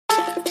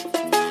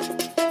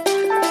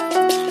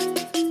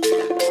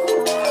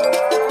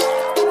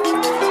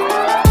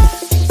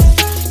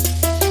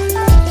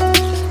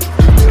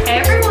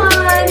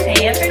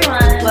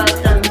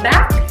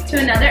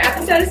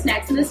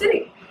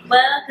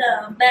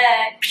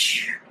back.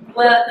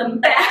 Welcome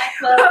back.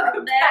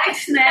 Welcome back.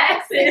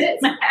 Snacks and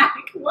Smack.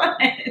 What?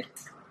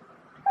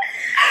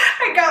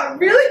 I got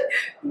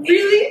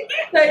really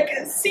like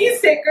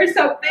seasick or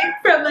something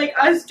from like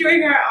us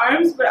doing our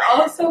arms, but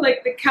also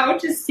like the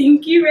couch is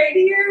sinky right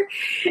here.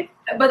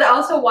 But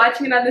also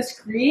watching it on the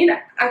screen,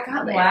 I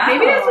got like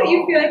maybe that's what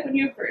you feel like when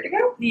you have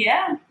vertigo.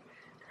 Yeah.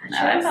 No,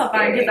 I felt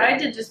fine because I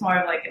did just more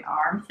of like an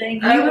arm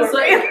thing. I was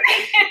like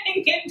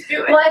getting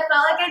into it. Well, I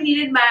felt like I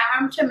needed my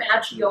arm to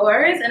match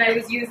yours, and I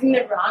was using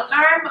the wrong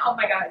arm. Oh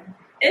my god.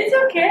 It's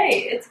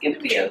okay. It's gonna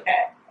be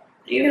okay.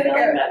 Do you feel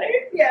better?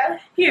 Yeah.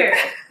 Here,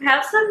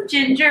 have some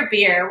ginger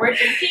beer. We're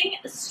drinking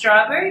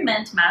strawberry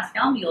mint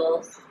Moscow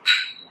Mules.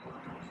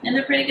 And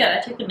they're pretty good.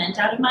 I took the mint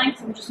out of mine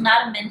because I'm just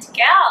not a mint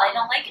gal. I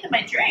don't like it in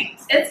my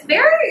drinks. It's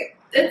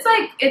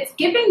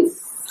giving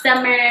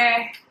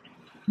summer.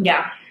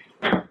 Yeah.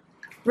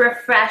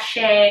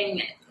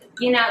 Refreshing.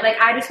 You know, like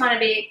I just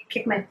want to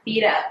kick my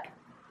feet up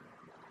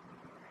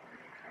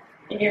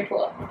in your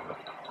pool.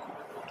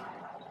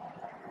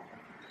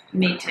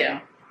 Me too.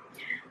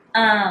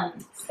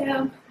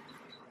 So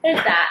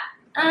there's that.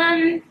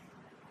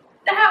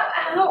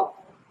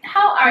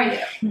 How are you?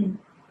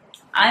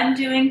 I'm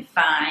doing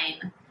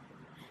fine.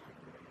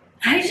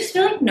 I just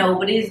feel like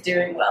nobody's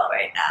doing well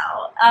right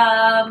now.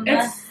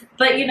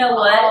 But you know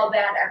what? All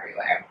bad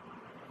everywhere.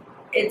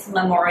 It's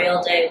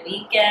Memorial Day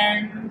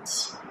weekend,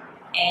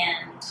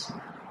 and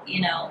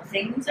you know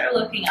things are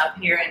looking up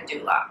here in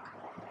Duloc.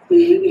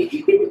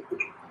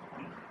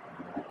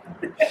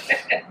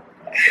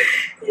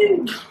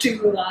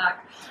 Duloc.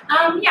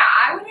 Yeah,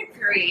 I would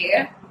agree.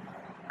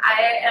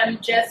 I am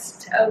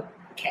just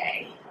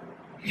okay.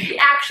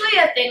 Actually,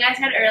 a thing I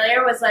said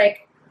earlier was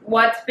like,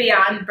 what's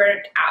beyond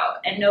burnt out?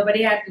 And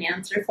nobody had an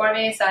answer for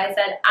me, so I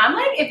said, I'm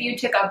like if you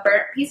took a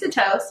burnt piece of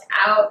toast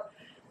out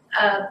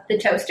of the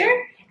toaster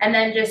and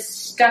then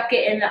just stuck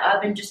it in the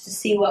oven just to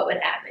see what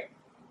would happen.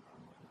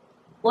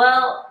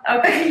 Well,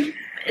 okay,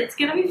 it's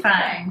gonna be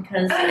fine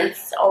because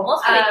it's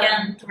almost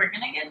weekend. We're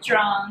gonna get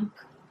drunk.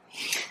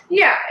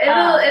 Yeah,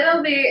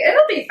 it'll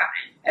be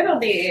fine. It'll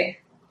be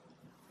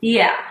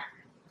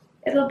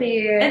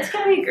It's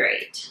gonna be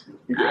great.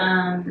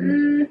 Yeah.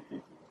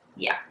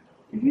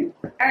 Mm-hmm.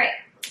 All right.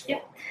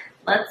 Yep.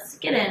 Let's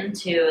get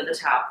into the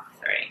top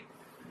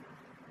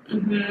 3.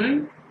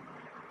 Mm-hmm.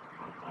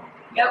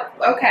 Yep.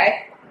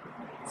 Okay.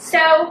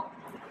 So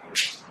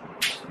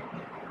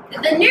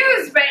the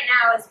news right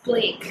now is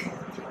bleak.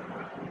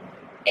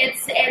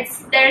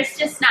 There's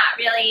just not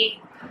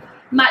really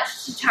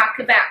much to talk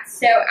about.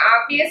 So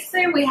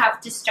obviously we have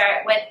to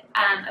start with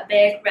a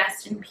big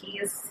rest in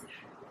peace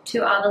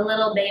to all the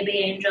little baby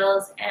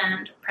angels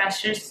and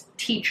precious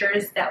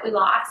teachers that we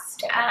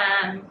lost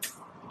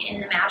in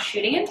the mass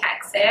shooting in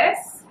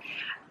Texas.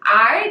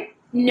 I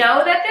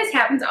know that this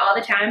happens all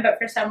the time, but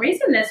for some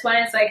reason this one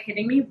is like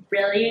hitting me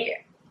really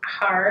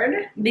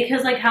hard.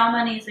 Because like how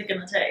many is it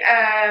gonna take?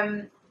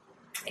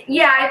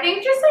 Yeah, I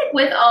think just like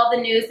with all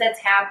the news that's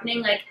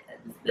happening, like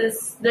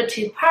the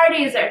two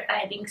parties are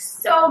fighting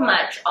so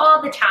much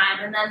all the time,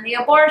 and then the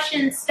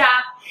abortion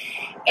stuff.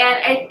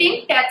 And I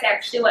think that's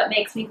actually what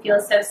makes me feel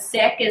so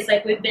sick is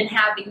like we've been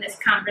having this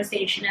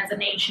conversation as a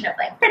nation of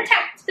like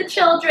protect the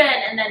children,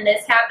 and then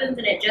this happens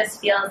and it just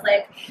feels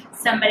like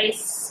somebody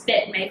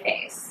spit in my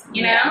face,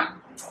 you know?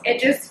 It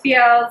just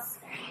feels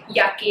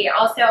yucky.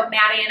 Also,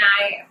 Maddie and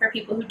I, for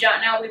people who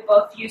don't know, we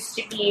both used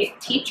to be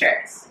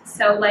teachers.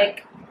 So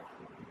like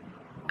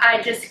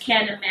I just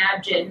can't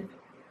imagine.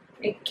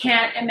 I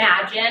can't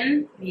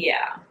imagine.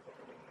 Yeah.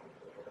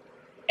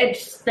 It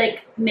just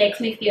like makes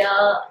me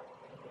feel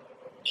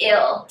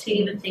ill to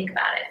even think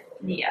about it.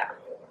 Yeah.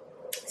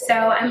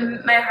 So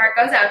my heart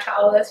goes out to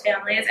all of those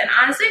families, and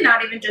honestly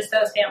not even just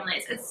those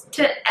families. It's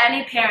to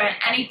any parent,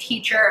 any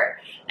teacher,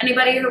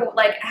 anybody who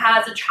like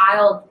has a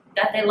child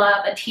that they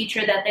love, a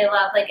teacher that they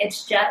love. Like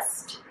it's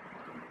just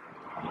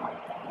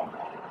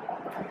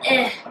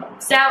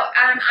So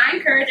I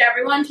encourage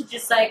everyone to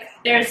just like,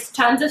 there's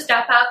tons of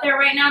stuff out there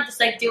right now, just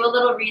like do a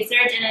little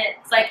research, and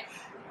it's like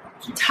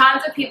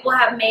tons of people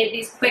have made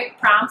these quick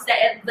prompts that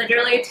it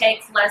literally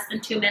takes less than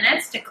 2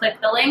 minutes to click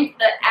the link,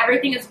 that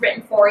everything is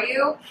written for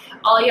you.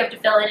 All you have to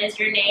fill in is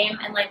your name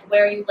and like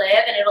where you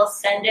live, and it'll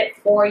send it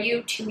for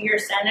you to your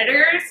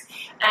senators,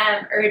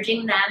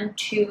 urging them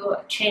to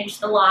change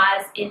the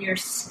laws in your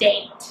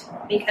state,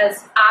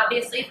 because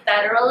obviously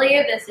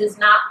federally this is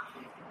not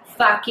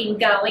fucking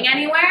going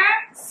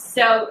anywhere.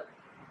 So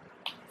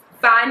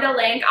find a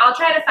link. I'll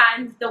try to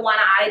find the one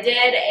I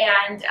did,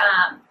 and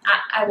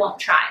I won't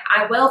try.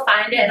 I will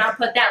find it, and I'll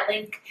put that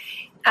link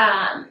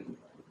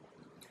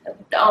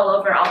all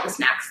over all the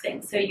snacks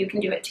things, so you can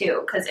do it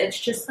too, because it's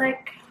just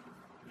like,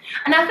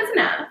 enough is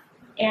enough.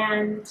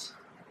 And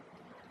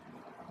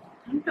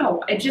I don't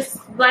know, it just,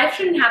 life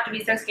shouldn't have to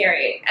be so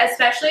scary,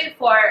 especially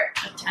for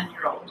a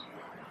 10-year-old.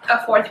 A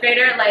 4th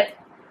grader. Like,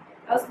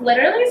 I was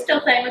literally still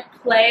playing with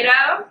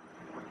Play-Doh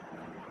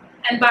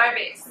and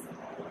Barbies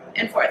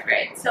in 4th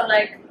grade. So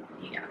like,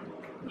 yeah,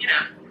 you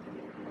know.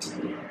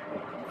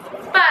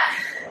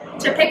 But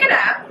to pick it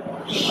up,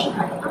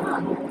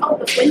 Oh,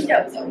 the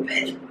window's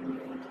open.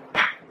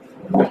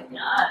 Oh my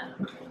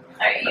god.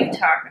 Alright, you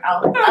talk.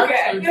 I'll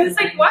Okay. It was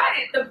like, what?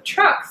 The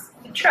trucks.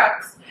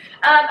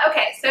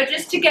 Okay, so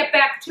just to get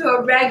back to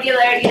a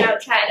regular,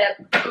 try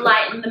to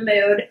lighten the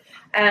mood,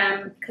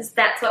 because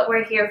that's what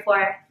we're here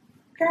for.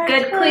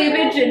 Good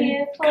cleavage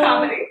and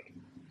comedy.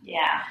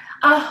 Yeah.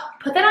 Oh,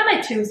 put that on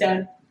my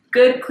tombstone.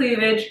 Good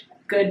cleavage,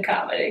 good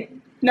comedy.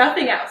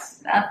 Nothing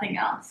else. Nothing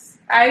else.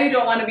 I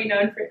don't want to be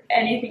known for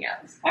anything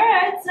else.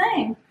 Alright,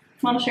 same.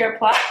 Want to share a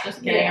plot?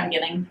 Just kidding, Yeah. I'm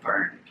getting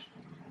burned.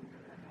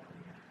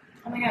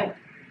 Oh my god.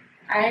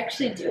 I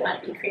actually do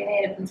want to be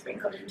creative and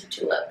sprinkled into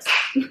tulips.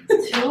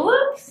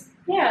 Tulips?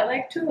 Yeah, I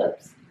like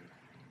tulips.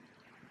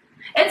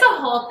 It's a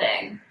whole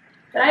thing.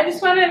 But I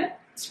just want to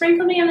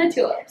sprinkle me on the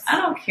tulips. I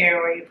don't care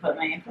where you put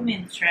me. Put me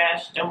in the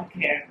trash. Don't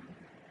care.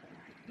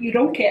 You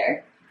don't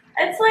care.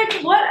 It's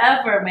like,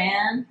 whatever,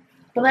 man.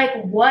 But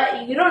like,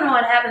 what? You don't know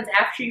what happens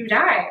after you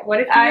die. What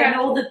if you I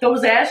know that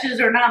those ashes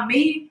are not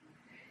me.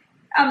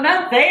 I'm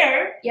not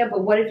there. Yeah,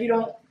 but what if you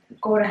don't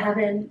go to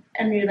heaven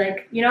and you're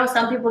like,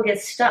 some people get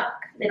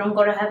stuck. They don't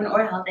go to heaven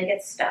or hell. They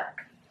get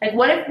stuck. Like,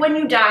 what if when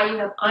you die, you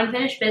have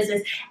unfinished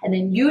business, and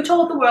then you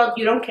told the world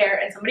you don't care,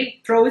 and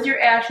somebody throws your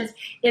ashes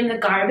in the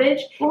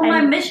garbage? Well,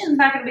 my mission's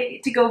not going to be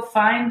to go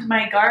find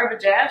my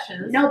garbage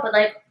ashes. No, but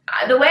like,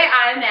 the way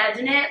I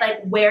imagine it,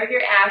 like where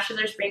your ashes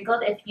are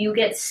sprinkled, if you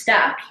get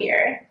stuck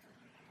here,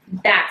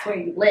 that's where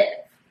you live.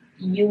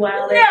 You want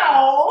to live.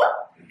 No.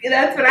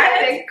 That's what I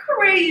think.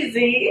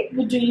 Crazy.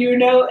 Do you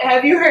know?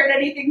 Have you heard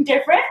anything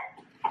different?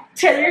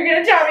 You're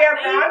gonna tell me I'm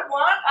wrong.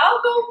 What?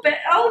 I'll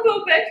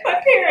go back to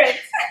my parents.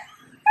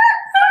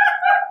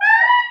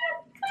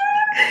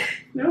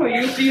 No,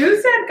 you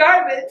said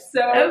garbage,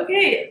 so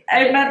Okay,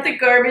 I meant the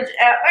garbage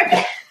at my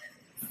parents.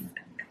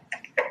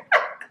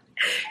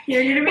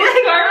 you're gonna be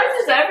My garbage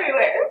is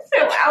everywhere,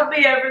 so I'll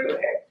be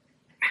everywhere.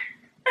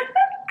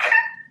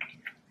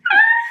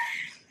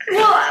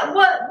 Well,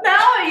 what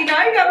now? You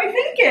got me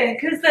thinking,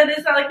 because then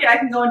it's not like I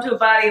can go into a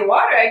body of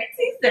water. I get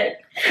seasick.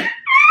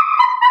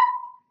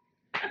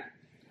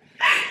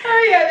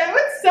 Oh yeah, that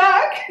would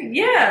suck.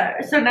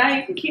 Yeah. So now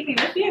you can keep me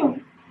with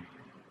you.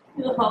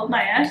 You'll hold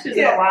my ashes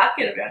in a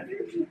locket around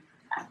you.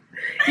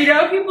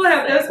 People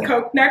have those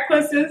Coke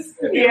necklaces.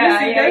 Have you ever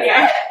seen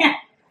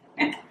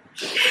those?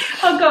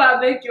 I'll go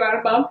out and make you out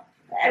of them,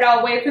 and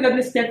I'll wait for them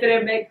to sniff it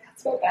and make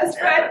that's my best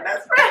friend.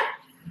 That's right.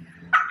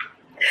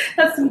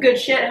 That's some good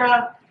shit,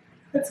 huh?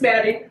 That's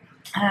Maddie.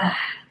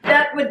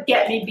 That would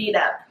get me beat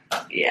up.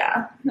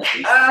 Yeah.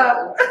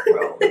 Oh.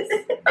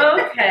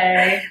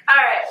 Okay. All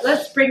right,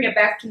 let's bring it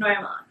back to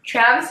normal.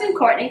 Travis and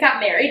Courtney got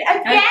married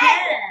again.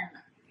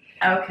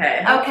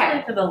 Okay.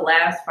 Hopefully for the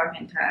last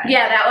fucking time.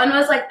 Yeah, that one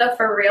was like the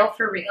for real,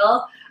 for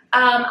real.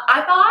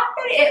 I thought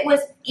that it was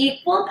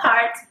equal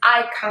parts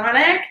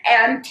iconic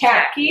and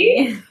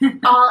tacky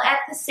all at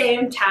the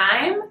same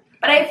time.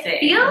 But I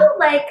feel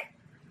like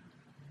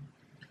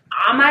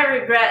I might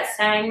regret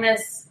saying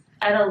this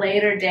at a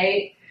later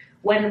date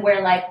when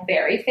we're like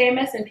very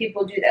famous and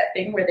people do that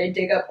thing where they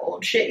dig up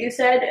old shit you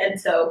said. And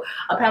so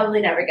I'll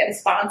probably never get a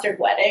sponsored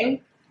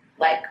wedding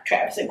like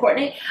Travis and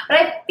Courtney. But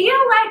I feel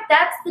like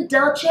that's the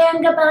Dolce &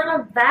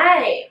 Gabbana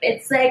vibe.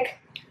 It's like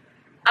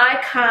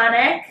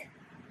iconic,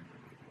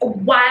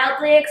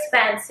 wildly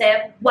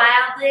expensive,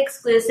 wildly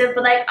exclusive,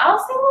 but like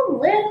also a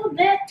little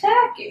bit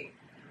tacky.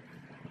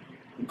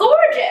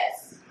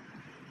 Gorgeous,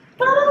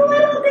 but a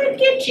little bit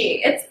kitschy.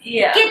 It's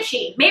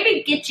kitschy.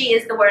 Maybe kitschy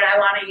is the word I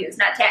want to use,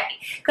 not tacky.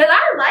 Because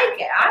I like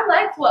it. I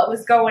liked what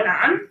was going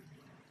on.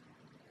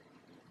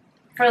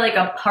 For like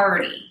a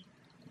party.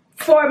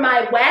 For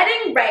my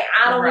wedding, right,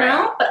 I don't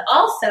know. But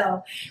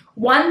also,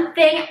 one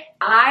thing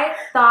I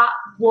thought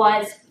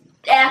was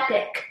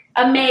epic,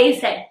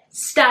 amazing,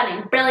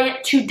 stunning,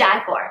 brilliant, to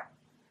die for.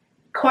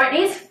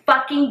 Courtney's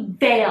fucking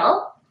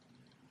veil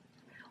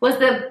was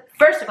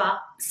first of all,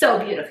 so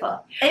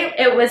beautiful.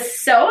 It was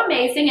so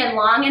amazing and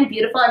long and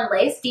beautiful and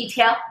lace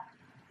detail.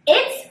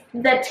 It's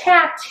the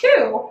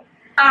tattoo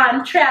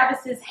on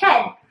Travis's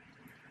head.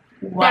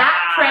 Wow.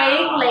 That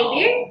praying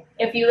lady,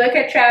 if you look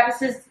at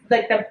Travis's,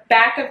 like the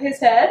back of his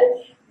head,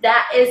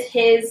 that is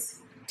his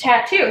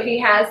tattoo. He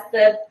has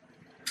the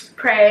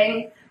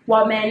praying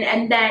woman,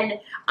 and then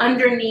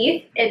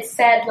underneath it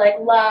said like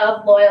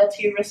love,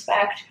 loyalty,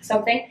 respect,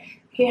 something.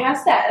 He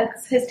has that.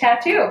 It's his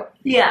tattoo.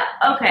 Yeah,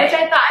 okay. Which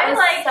I thought I was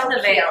liked so the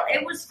cute. veil.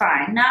 It was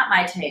fine. Not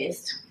my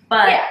taste.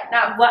 But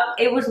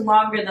it was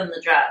longer than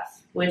the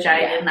dress, which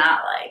I did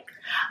not like.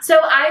 So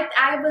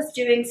I was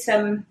doing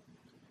some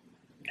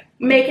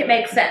make it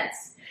make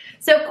sense.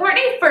 So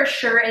Courtney for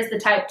sure is the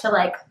type to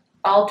like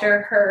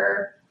alter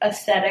her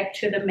aesthetic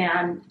to the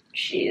man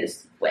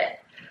she's with.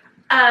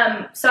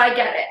 So I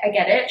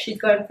get it. She's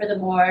going for the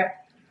more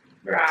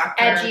Rocker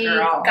edgy,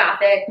 girl.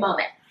 gothic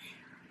moment.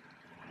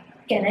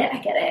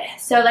 I get it.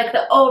 So like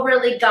the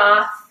overly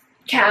goth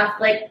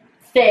Catholic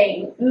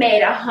thing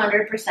made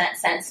 100%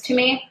 sense to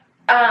me.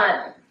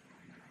 But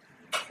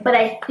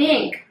I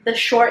think the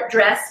short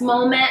dress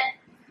moment,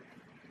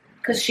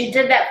 because she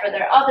did that for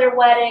their other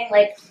wedding,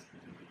 like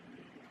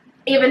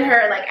even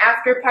her like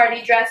after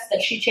party dress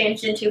that she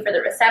changed into for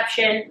the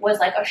reception was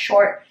like a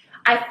short.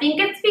 I think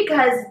it's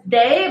because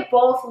they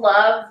both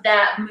love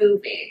that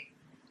movie,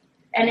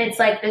 and it's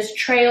like this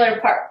trailer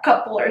park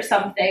couple or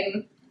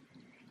something,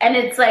 and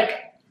it's like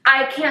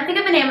I can't think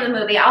of the name of the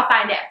movie. I'll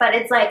find it, but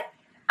it's like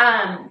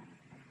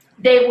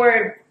they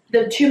were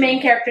the two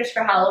main characters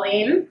for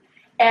Halloween,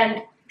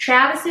 and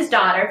Travis's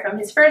daughter from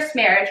his first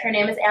marriage, her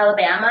name is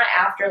Alabama,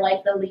 after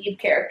like the lead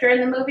character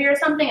in the movie or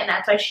something, and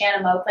that's why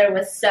Shanna Moakler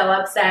was so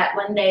upset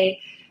when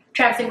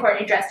Travis and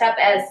Courtney dressed up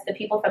as the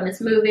people from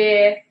this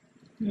movie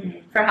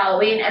for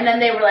Halloween, and then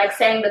they were like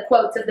saying the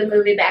quotes of the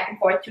movie back and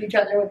forth to each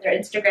other with their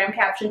Instagram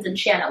captions, and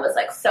Shanna was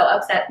like so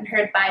upset and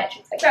hurt by it. She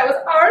was like, that was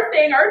our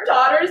thing, our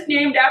daughter's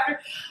named after,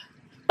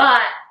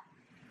 but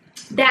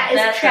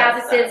that's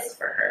Travis's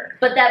for her.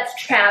 But that's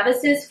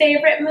Travis's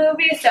favorite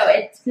movie, so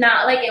it's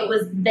not like it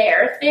was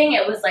their thing.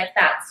 It was like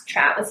that's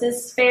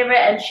Travis's favorite,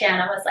 and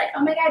Shanna was like,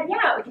 "Oh my god,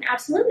 yeah, we can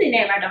absolutely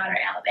name our daughter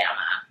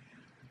Alabama,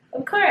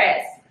 of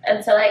course."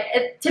 And so,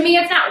 like, to me,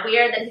 it's not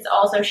weird that he's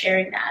also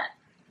sharing that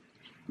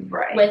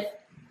with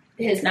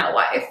his now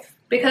wife,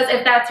 because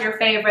if that's your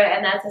favorite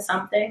and that's a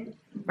something.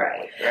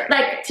 Right.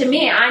 Like, to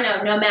me, I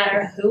know no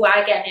matter who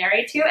I get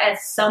married to, at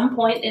some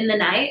point in the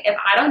night, if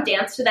I don't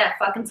dance to that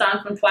fucking song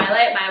from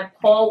Twilight, my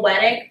whole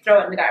wedding, throw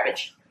it in the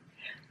garbage.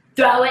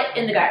 Throw it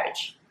in the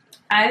garbage.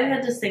 I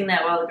had to sing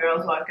that while the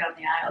girls walked down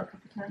the aisle a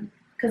couple times.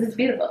 Because it's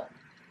beautiful.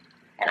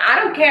 And I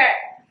don't care.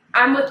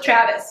 I'm with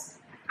Travis.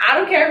 I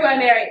don't care who I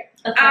marry.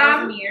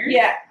 1,000 years?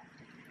 Yeah.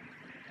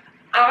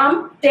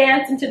 I'm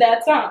dancing to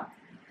that song.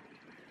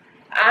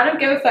 I don't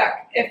give a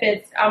fuck if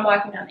it's I'm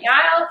walking down the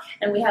aisle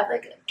and we have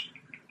like a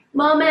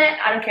moment.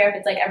 I don't care if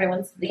it's like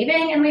everyone's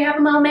leaving and we have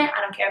a moment.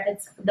 I don't care if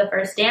it's the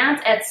first dance.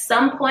 At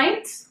some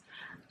point,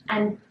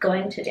 I'm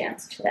going to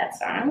dance to that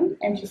song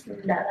and just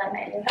love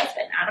my new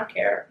husband. I don't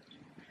care.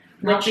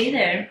 I'll be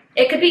there.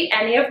 It could be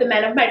any of the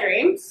men of my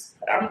dreams,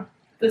 but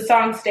the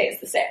song stays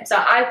the same. So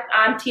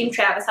I'm Team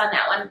Travis on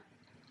that one.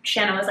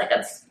 Shanna was like,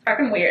 that's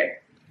fucking weird.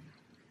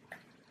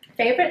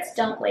 Favorites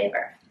don't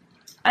waver.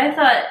 I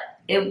thought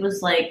it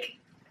was like,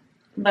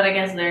 but I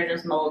guess they're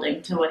just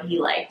molding to what he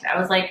liked. I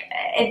was like,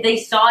 if they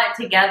saw it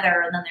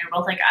together and then they were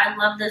both like, I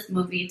love this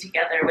movie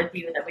together with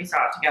you that we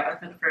saw it together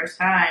for the first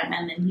time,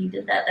 and then he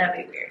did that,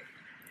 that'd be weird.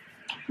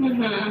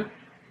 Mm-hmm.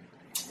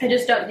 I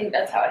just don't think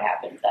that's how it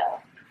happened, though.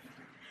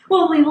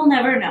 Well, we will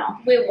never know.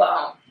 We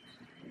won't.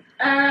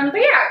 But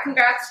yeah,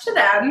 congrats to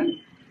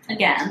them.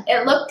 Again.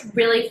 It looked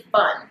really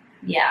fun.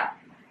 Yeah.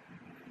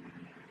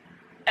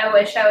 I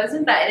wish I was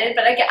invited,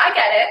 but I get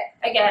it.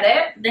 I get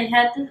it. They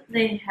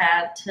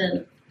had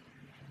to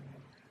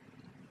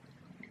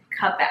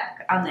cut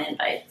back on the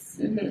invites.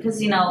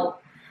 Because,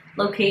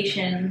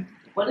 location,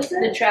 what is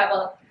it? The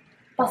travel.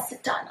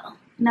 Positano.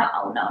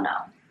 No.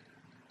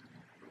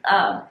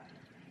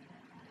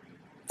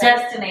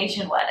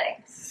 Destination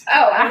weddings.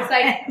 Oh, I was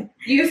like,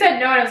 you said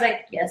no, and I was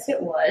like, yes,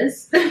 it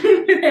was. They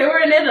were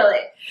in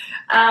Italy.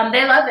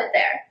 They love it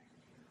there.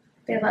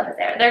 They love it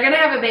there. They're going to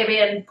have a baby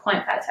in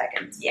 0.5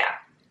 seconds. Yeah.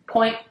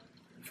 0.5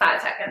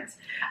 seconds.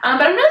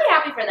 But I'm really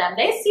happy for them.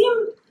 They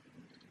seem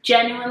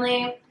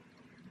genuinely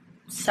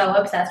so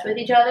obsessed with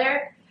each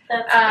other.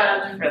 That's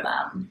good for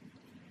them.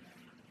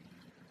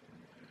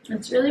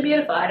 It's really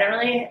beautiful. I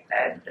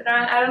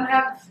don't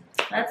have...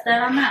 That's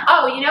that on that.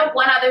 Oh,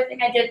 one other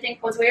thing I did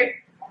think was weird?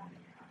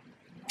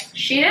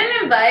 She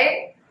didn't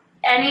invite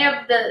any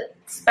of the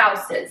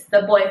spouses,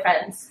 the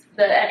boyfriends,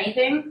 the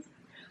anything.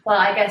 Well,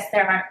 I guess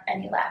there aren't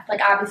any left. Like,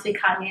 obviously,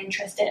 Kanye and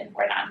Tristan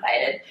were not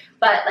invited.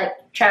 But, like,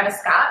 Travis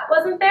Scott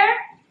wasn't there.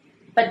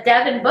 But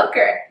Devin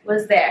Booker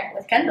was there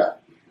with Kendall.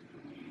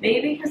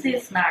 Maybe because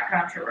he's not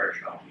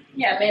controversial.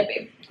 Yeah,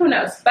 maybe. Who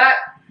knows? But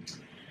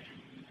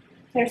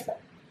there's that.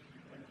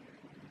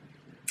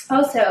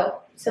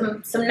 Also,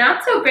 some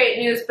not so great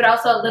news, but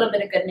also a little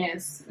bit of good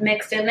news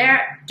mixed in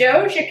there.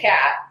 Doja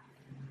Cat,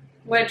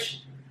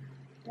 which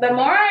the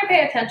more I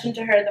pay attention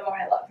to her, the more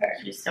I love her.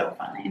 She's so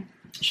funny.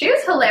 She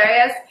is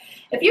hilarious.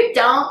 If you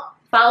don't,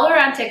 follow her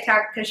on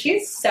TikTok because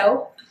she's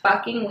so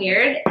fucking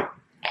weird.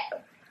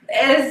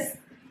 Is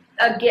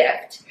a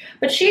gift.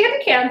 But she had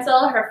to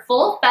cancel her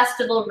full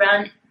festival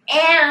run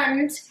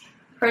and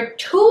her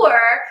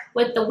tour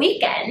with The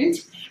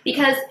Weeknd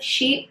because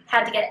she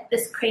had to get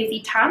this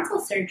crazy tonsil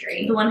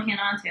surgery. The one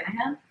Hannah Montana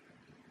had?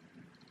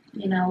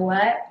 You know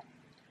what?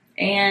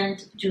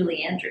 And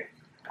Julie Andrews.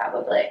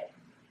 Probably.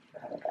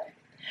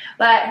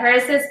 But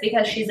hers is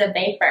because she's a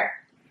vapor.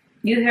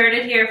 You heard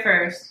it here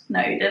first.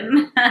 No, you didn't.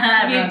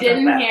 You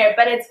didn't hear,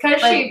 but it's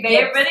because she vapes.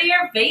 Get rid of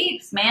your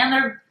vapes,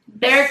 man.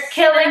 They're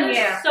killing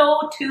you.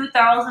 So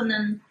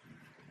 2016.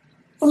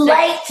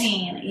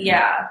 Late.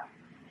 Yeah.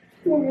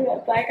 Remember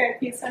that Black Eyed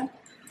Peas song?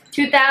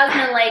 2000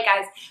 and late,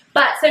 guys.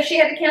 But so she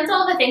had to cancel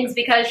all the things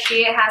because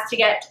she has to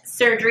get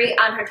surgery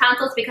on her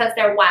tonsils because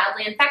they're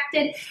wildly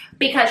infected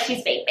because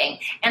she's vaping.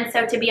 And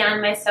so to be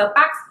on my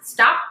soapbox,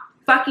 stop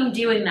fucking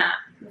doing that.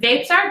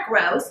 Vapes are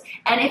gross.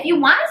 And if you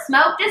want to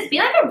smoke, just be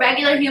like a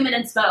regular human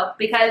and smoke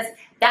because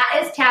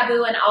that is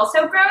taboo and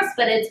also gross,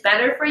 but it's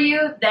better for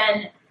you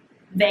than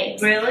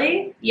vapes.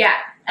 Really? Yeah.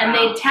 And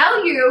Wow. they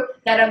tell you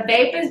that a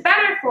vape is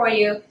better for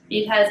you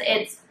because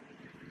it's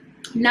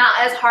not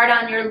as hard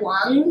on your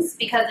lungs,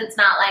 because it's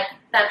not like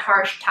that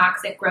harsh,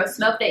 toxic, gross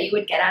smoke that you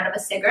would get out of a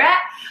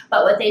cigarette.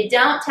 But what they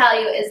don't tell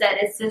you is that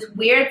it's this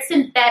weird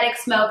synthetic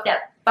smoke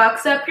that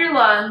fucks up your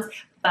lungs,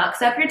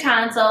 fucks up your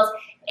tonsils,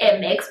 it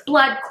makes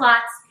blood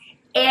clots,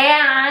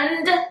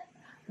 and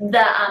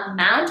the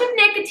amount of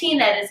nicotine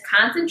that is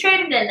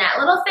concentrated in that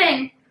little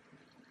thing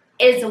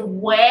is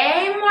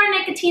way more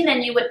nicotine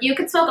than you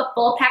could smoke a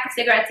full pack of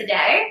cigarettes a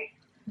day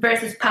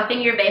versus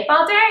puffing your vape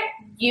all day.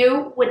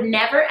 You would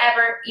never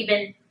ever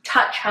even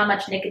touch how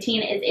much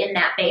nicotine is in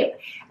that vape.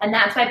 And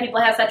that's why people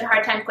have such a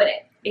hard time quitting,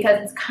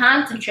 because it's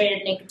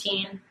concentrated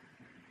nicotine.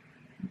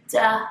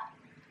 Duh.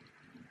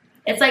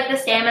 It's like the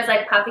same as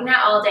like puffing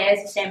that all day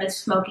is the same as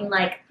smoking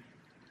like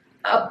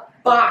a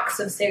box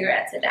of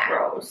cigarettes a day.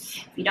 Gross.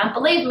 If you don't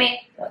believe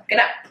me, look it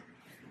up.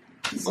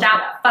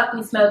 Stop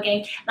fucking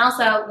smoking. And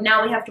also,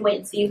 now we have to wait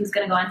and see who's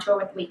going to go on tour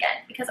with The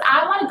Weeknd, because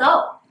I want to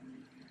go.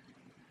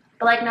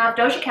 But like, now if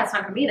Doja Cat's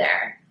not going to be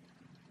there,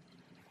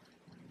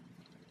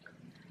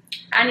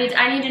 I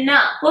need to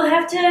know. We'll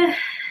have to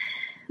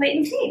wait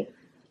and see.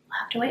 We'll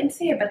have to wait and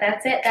see, but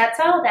that's it. That's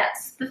all.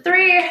 That's the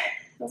 3. It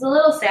was a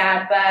little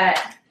sad,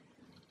 but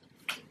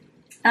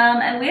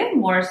And we have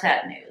more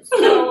sad news.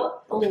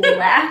 So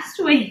last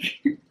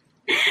week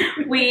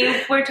we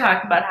were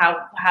talking about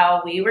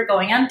how we were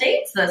going on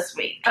dates this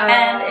week.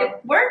 And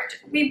it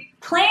worked. We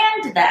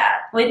planned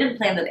that. We didn't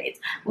plan the dates.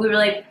 We were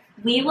like,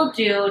 we will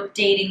do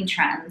dating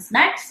trends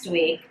next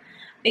week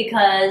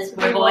because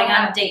we're going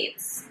on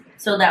dates.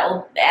 So that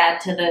will add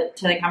to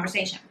the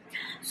conversation.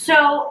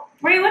 So,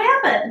 Brie, what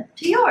happened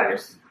to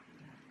yours?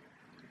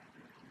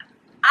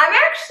 I'm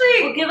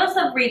actually... Well, give us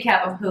a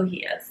recap of who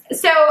he is.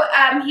 So,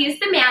 he's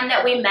the man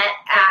that we met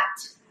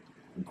at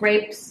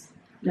Grapes.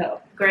 No.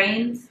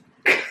 Grains.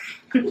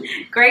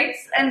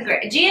 Grapes and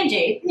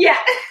G&G. Yeah.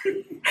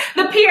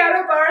 The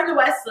piano bar in the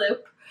West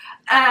Loop.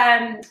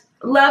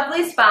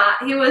 Lovely spot.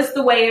 He was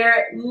the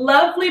waiter.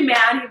 Lovely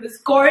man. He was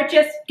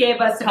gorgeous. Gave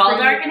us Tall,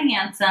 dark, and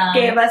handsome.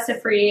 Gave us a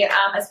free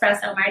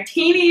espresso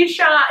martini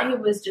shot. He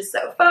was just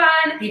so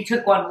fun. He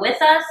took one with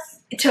us.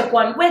 He took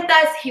one with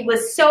us. He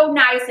was so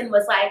nice and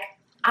was like,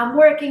 I'm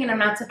working and I'm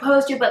not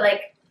supposed to, but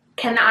like,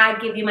 can I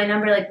give you my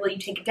number? Like, will you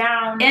take it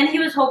down? And he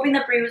was hoping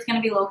that Brie was going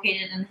to be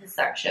located in his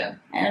section.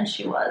 And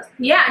she was.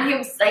 Yeah, and he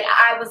was like,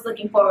 I was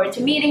looking forward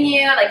to meeting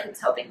you. Like, he was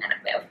hoping that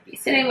I would be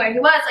sitting where he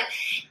was. Like,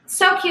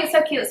 so cute,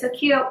 so cute, so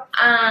cute.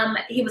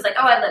 He was like,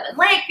 oh, I live in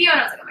Lakeview. And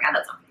I was like, oh my God,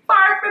 that's not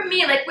far from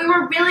me. Like, we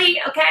were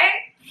really, okay?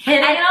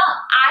 And I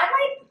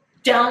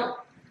don't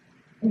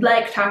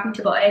like talking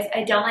to boys.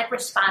 I don't like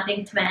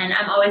responding to men.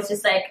 I'm always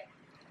just like,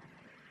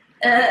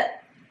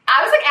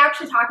 I was like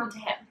actually talking to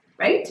him,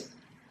 right?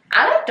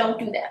 I like don't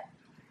do that.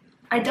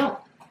 I don't.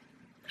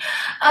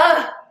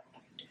 I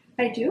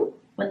do?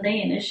 When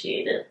they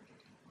initiated.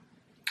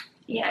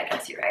 Yeah, I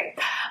guess you're right.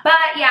 But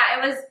yeah,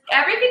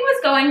 everything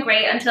was going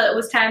great until it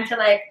was time to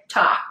like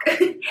talk.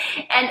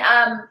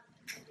 And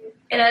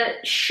in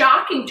a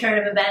shocking turn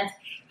of events,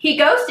 he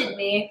ghosted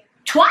me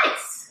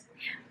twice.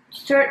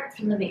 Start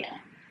from the beginning.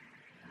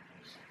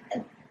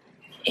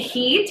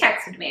 He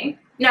texted me.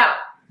 No,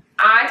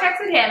 I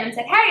texted him and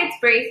said, hey, it's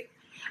Brie.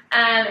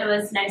 It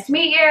was nice to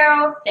meet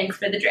you. Thanks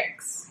for the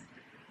drinks.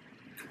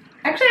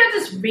 Actually, I'll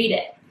just read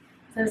it.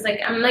 So I was like,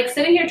 I'm like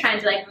sitting here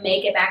trying to like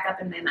make it back up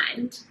in my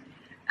mind.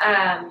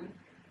 I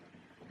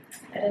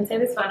didn't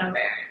save his phone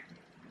number.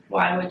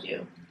 Why would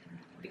you?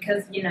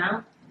 Because, you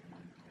know,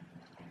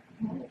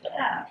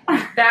 Yeah.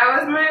 that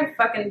was my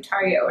fucking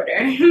Target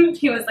order.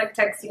 He was like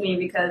texting me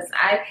because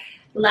I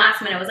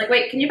last minute was like,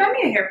 wait, can you buy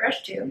me a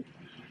hairbrush too?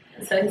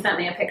 And so he sent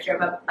me a picture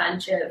of a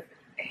bunch of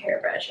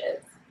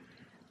hairbrushes.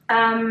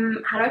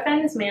 How do I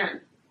find this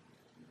man?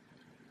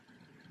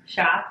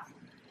 Shots.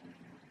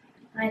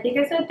 I think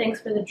I said thanks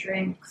for the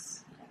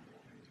drinks.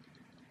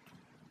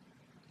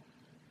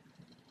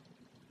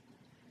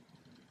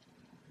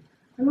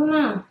 I don't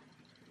know.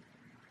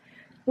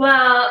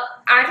 Well,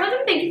 I told him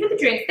thank you for the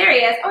drinks. There he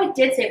is. Oh, I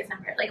did save his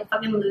number, like a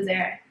fucking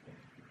loser.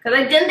 Because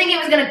I didn't think he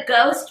was going to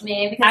ghost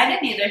me. Because I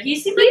didn't either. He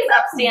seemed like an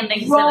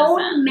upstanding grown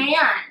citizen.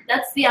 man.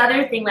 That's the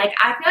other thing. Like,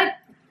 I feel like,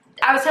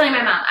 I was telling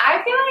my mom,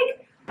 I feel like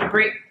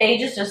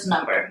Age is just a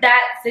number.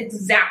 that's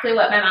exactly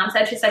what my mom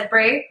said. She said,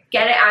 Brie,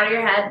 get it out of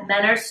your head.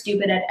 Men are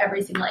stupid at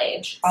every single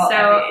age. Oh, so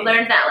every age.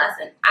 learned that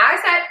lesson.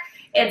 I said,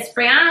 it's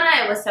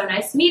Brianna. It was so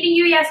nice meeting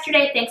you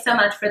yesterday. Thanks so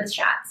much for the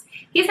shots.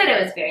 He said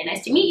it was very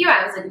nice to meet you.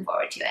 I was looking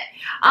forward to it.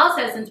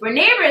 Also, since we're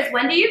neighbors,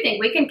 when do you think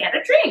we can get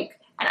a drink?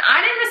 And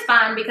I didn't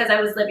respond because I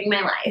was living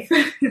my life.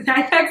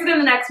 I texted him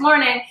the next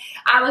morning.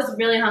 I was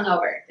really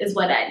hungover, is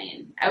what I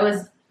mean. I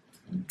was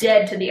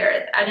dead to the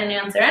earth. I didn't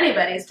answer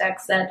anybody's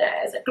text that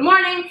day. I said, good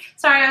morning.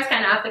 Sorry, I was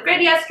kind of off the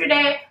grid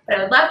yesterday, but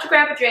I would love to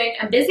grab a drink.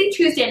 I'm busy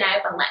Tuesday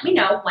night, but let me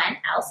know when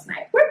else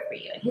might work for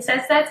you. And he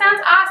says, that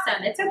sounds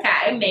awesome. It's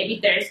okay. Maybe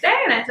Thursday.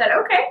 And I said,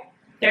 okay.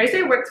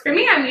 Thursday works for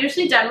me. I'm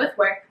usually done with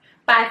work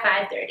by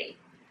 5:30.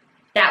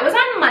 That was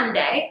on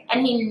Monday,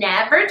 and he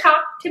never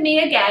talked to me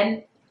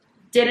again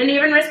Didn't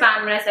even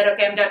respond when I said,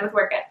 okay, I'm done with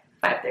work at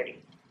 5:30.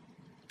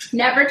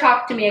 Never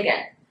talked to me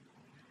again.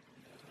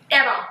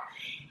 At all.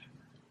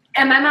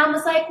 And my mom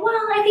was like,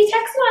 well, if he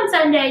texts you on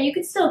Sunday, you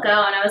could still go.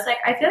 And I was like,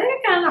 I feel like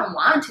I kind of don't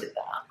want to,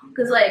 though.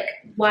 Because, like,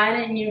 why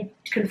didn't you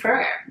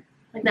confirm?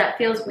 Like, that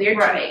feels weird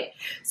to me.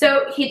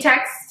 So he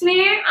texts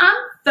me on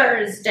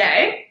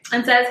Thursday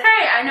and says,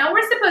 hey, I know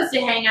we're supposed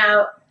to hang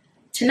out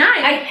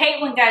tonight. I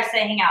hate when guys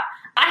say hang out.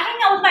 I hang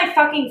out with my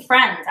fucking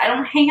friends. I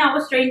don't hang out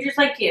with strangers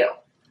like you.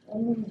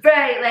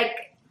 Right,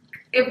 like,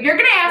 if you're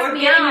going to ask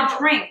me out. We're getting a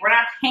drink. We're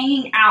not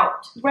hanging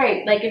out.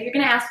 Right, like, if you're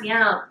going to ask me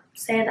out,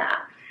 say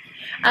that.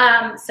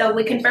 So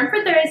we confirmed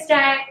for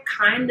Thursday,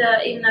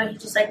 kinda, even though he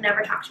just, like,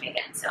 never talked to me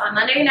again. So on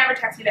Monday, he never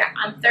texted me back.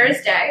 On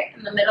Thursday,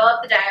 in the middle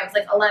of the day, I was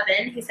like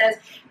 11, he says,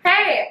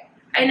 hey,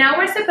 I know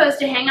we're supposed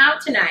to hang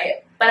out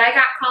tonight, but I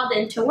got called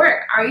into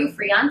work. Are you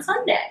free on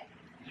Sunday?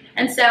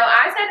 And so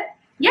I said,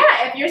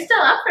 yeah, if you're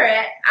still up for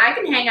it, I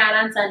can hang out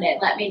on Sunday.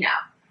 Let me know.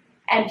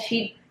 And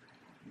she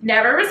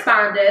never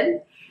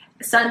responded.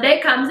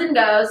 Sunday comes and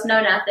goes,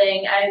 no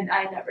nothing.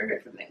 I never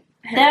heard from him.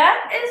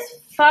 That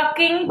is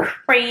fucking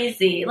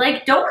crazy.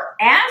 Like, don't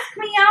ask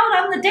me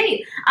out on the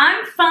date.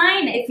 I'm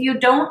fine if you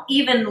don't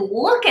even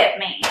look at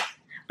me.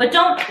 But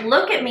don't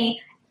look at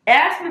me,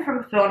 ask me for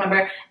my phone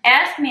number,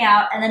 ask me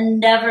out, and then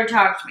never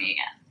talk to me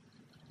again.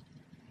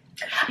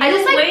 I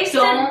just, like, wasted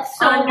don't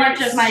so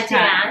much of my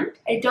time.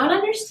 I don't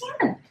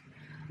understand.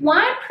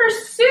 Why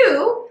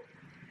pursue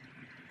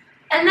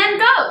and then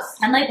ghost?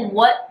 And, like,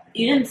 what?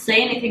 You didn't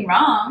say anything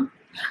wrong.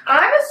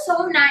 I was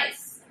so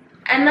nice.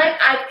 And, like,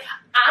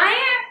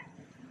 I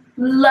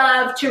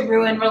love to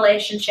ruin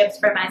relationships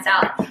for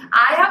myself.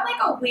 I have, like,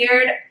 a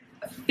weird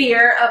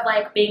fear of,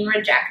 like, being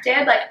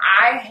rejected. Like,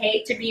 I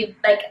hate to be,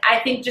 like, I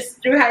think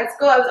just through high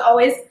school, I was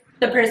always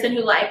the person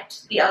who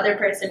liked the other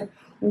person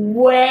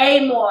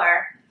way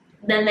more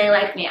than they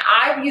liked me.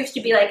 I used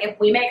to be like, if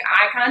we make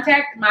eye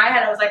contact, in my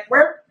head, I was like,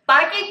 we're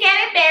fucking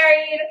getting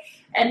married.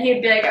 And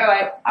he'd be like,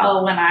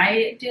 oh, when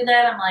I do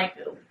that, I'm like,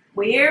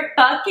 we're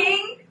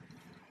fucking?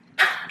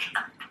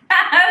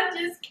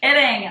 Just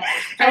kidding.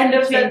 End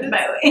of Change sentence.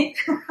 my way.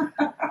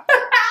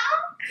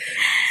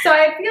 So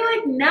I feel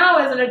like now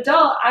as an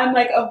adult, I'm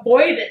like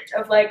avoidant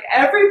of like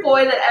every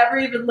boy that ever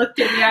even looked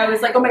at me. I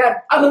was like, oh my God,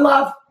 I'm in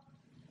love.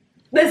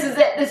 This is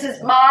it. This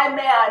is my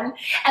man.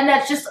 And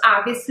that's just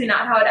obviously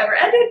not how it ever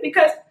ended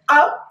because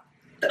I'm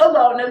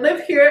alone and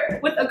live here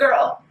with a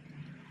girl.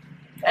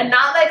 And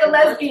not like a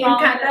lesbian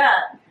kind of.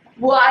 That?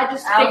 Well, I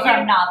just figured.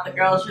 I'm not the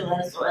girl she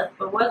lives with,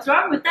 but what's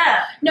wrong with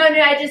that? No,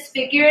 I just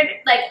figured,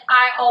 like,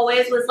 I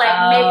always was, like,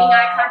 making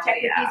eye contact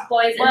with these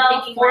boys and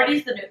thinking,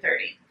 40's the new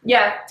 30.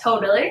 Yeah,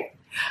 totally.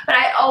 But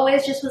I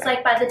always just was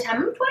like, by the time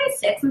I'm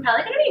 26, I'm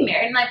probably going to be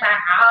married in, like, my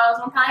house.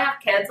 I'll probably have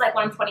kids, like,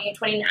 when I'm 28,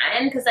 29,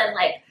 because then,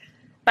 like,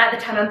 by the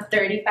time I'm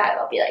 35,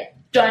 I'll be, like,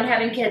 done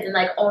having kids and,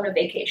 like, own a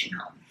vacation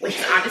home, which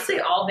is obviously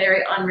all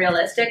very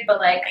unrealistic, but,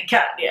 like,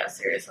 yeah,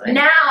 seriously.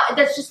 now,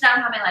 that's just not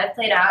how my life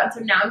played out, and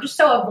so now I'm just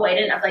so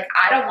avoidant of, like,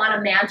 I don't want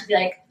a man to be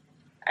like,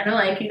 I don't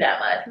like you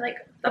that much. I'm like,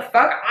 the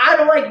fuck? I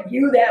don't like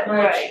you that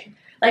much. Right.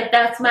 Like,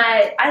 that's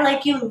my... I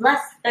like you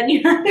less than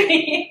you like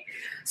me.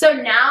 So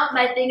now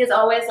my thing is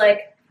always,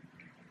 like,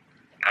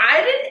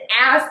 I didn't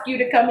ask you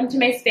to come into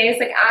my space.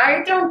 Like,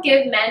 I don't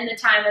give men the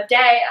time of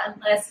day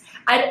unless...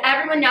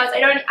 everyone knows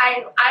I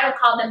don't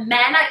call them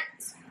men. I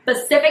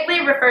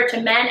specifically refer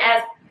to men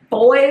as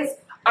boys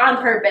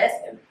on purpose.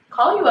 I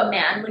call you a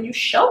man when you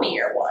show me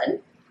you're one.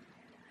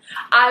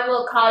 I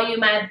will call you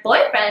my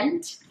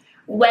boyfriend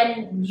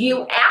when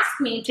you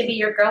ask me to be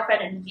your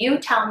girlfriend and you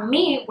tell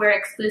me we're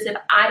exclusive.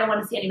 I don't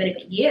want to see anybody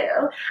but you.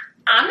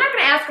 I'm not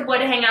going to ask a boy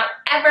to hang out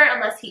ever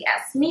unless he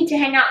asks me to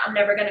hang out. I'm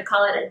never going to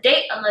call it a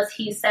date unless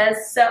he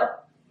says so.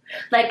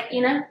 Like,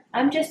 you know,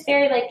 I'm just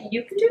very like,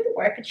 you can do the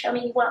work and show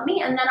me you want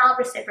me, and then I'll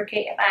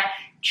reciprocate if I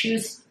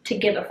choose to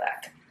give a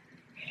fuck.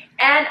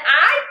 And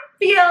I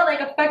feel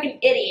like a fucking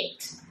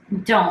idiot.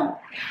 Don't.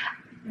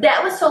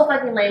 That was so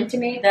fucking lame to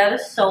me. That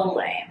is so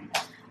lame.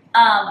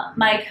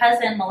 My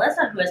cousin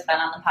Melissa, who has been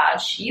on the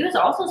pod, she was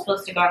also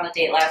supposed to go on the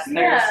date last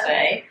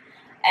Thursday.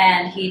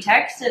 And he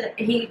texted,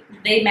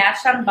 they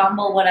matched on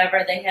Bumble,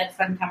 whatever, they had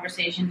fun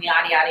conversation,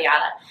 yada, yada,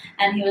 yada.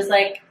 And he was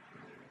like,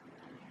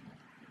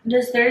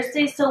 does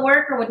Thursday still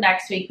work or would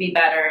next week be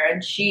better?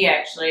 And she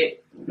actually,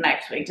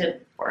 next week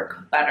did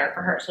work better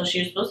for her. So she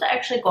was supposed to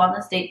actually go on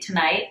this date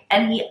tonight,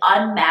 and he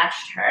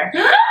unmatched her.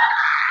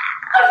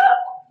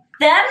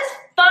 That is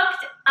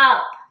fucked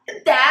up.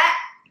 That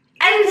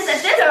And because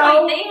at this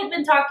point, they had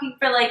been talking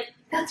for like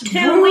that's 2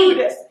 rude.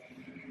 weeks.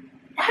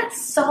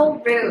 That's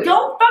so rude.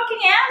 Don't fucking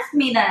ask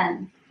me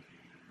then.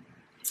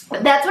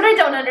 That's what I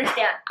don't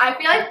understand. I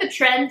feel like the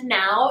trend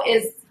now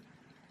is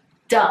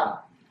dumb.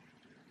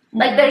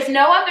 Like, there's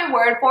no other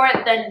word for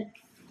it than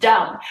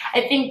dumb.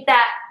 I think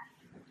that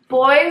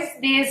boys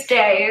these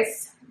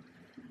days,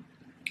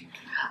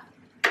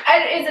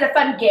 is it a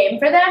fun game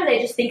for them? They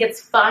just think it's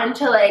fun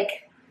to,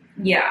 like...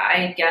 Yeah,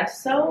 I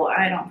guess so.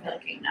 I don't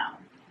fucking know.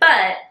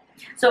 But,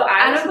 so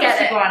I was supposed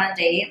to go on a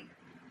date,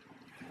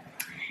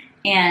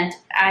 and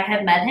I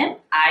had met him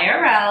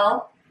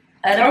IRL,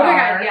 at a Oh my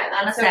bar God, yeah,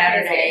 on a that's so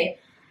Saturday,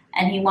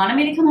 and he wanted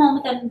me to come home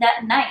with him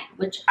that night,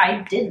 which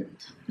I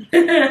didn't.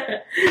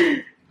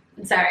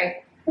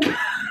 Sorry.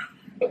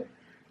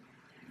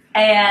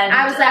 And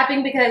I was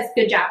laughing because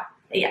good job.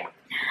 yeah.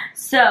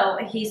 So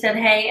he said,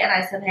 hey, and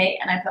I said, hey,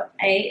 and I put,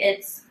 hey,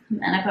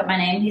 and I put my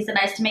name. He said,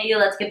 nice to meet you.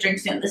 Let's get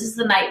drinks soon. This is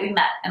the night we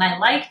met. And I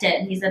liked it.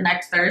 And he said,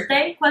 next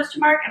Thursday, ?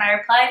 And I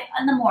replied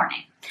in the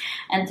morning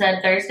and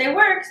said, Thursday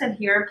works. And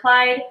he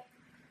replied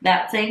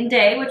that same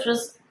day, which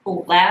was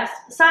last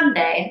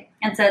Sunday,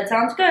 and said,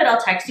 sounds good.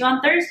 I'll text you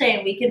on Thursday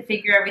and we can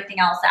figure everything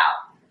else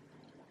out.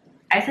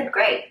 I said,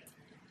 great.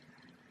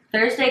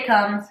 Thursday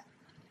comes,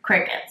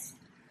 crickets.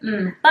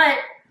 But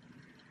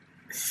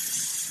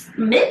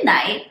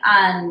midnight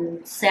on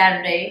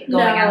Saturday,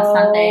 going on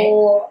Sunday,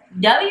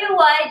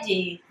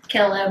 WYD.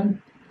 Kill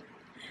him.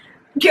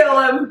 Kill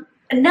him.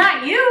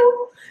 Not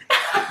you.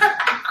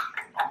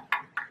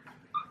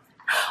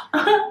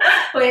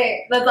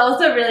 Wait, that's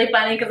also really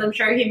funny because I'm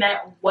sure he meant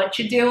what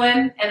you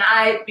doing, and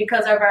I,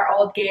 because of our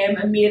old game,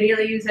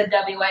 immediately you said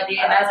WYD,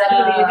 and I said who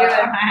are you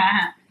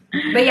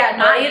doing? But yeah,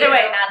 not either you.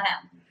 way, not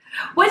him.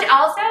 Which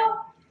also,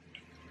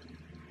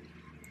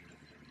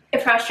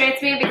 it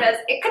frustrates me because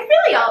it could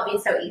really all be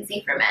so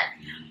easy for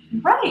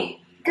men. Right.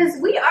 Because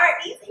we are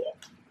easy.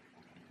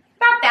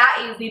 Not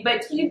that easy,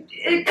 but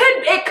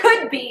it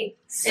could be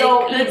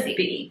so it could easy.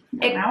 Be.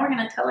 Now we're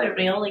gonna tell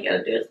everybody all they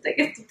gotta do is take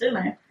us to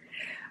dinner.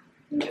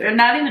 Or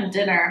not even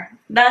dinner.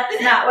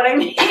 That's not what I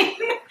mean.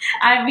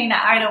 I mean,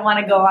 I don't want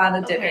to go on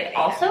a dinner. Okay.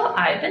 Also,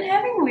 I've been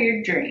having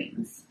weird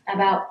dreams.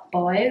 About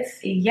boys?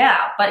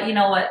 Yeah, but you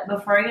know what?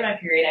 Before I get my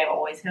period, I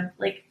always have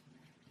like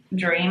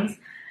dreams.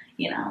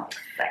 You know,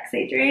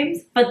 sexy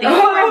dreams. But these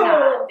were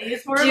not.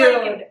 These were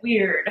like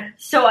weird.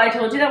 So I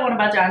told you that one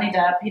about Johnny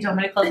Depp. He told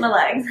me to close my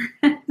legs.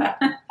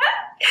 That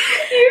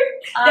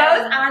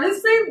was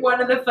honestly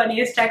one of the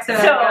funniest texts I've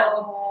ever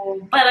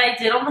gotten. But I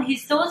did. He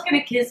still was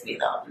gonna kiss me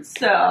though.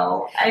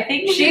 So I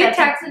think She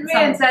texted me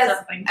and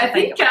says, "I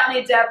think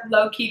Johnny Depp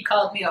low key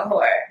called me a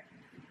whore,"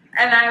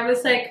 and I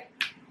was like,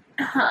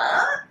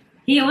 "Huh?"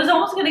 He was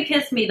almost gonna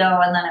kiss me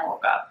though, and then I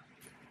woke up.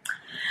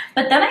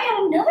 But then I had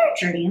another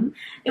dream.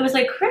 It was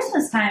like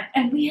Christmas time,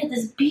 and we had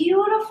this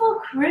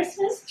beautiful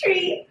Christmas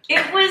tree.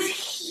 It was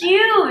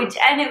huge,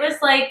 and it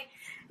was like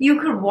you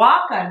could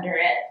walk under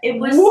it. It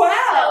was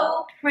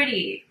so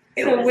pretty.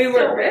 So we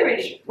were rich.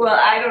 Pretty. Well,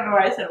 I don't know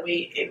why I said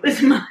we. It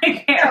was my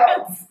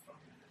parents.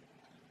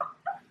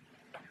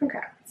 Okay.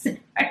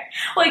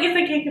 Well, I guess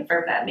I can't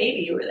confirm that.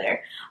 Maybe you were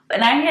there.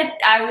 And I didn't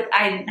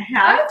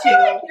have I to. feel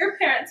like your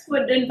parents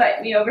would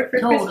invite me over for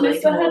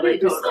Christmas. Totally.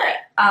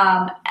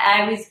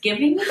 I was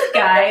giving this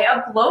guy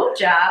a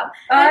blowjob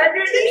Under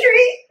the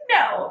tree?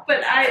 No,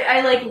 but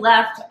I like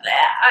left.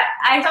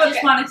 I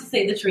just wanted to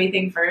say the tree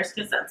thing first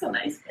because that's a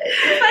nice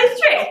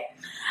tree.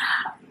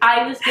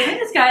 I was giving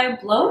this guy a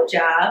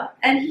blowjob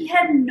and he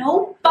had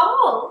no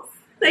balls,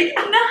 like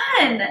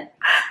none.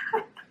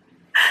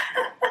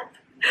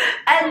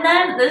 And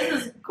then this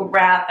is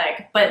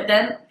graphic, but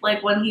then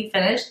like when he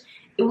finished,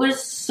 it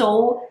was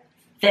so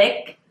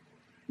thick,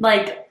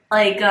 like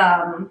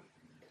aioli,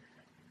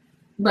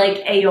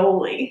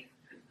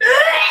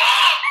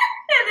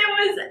 and it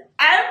was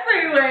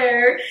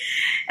everywhere.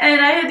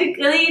 And I had to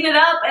clean it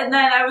up, and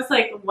then I was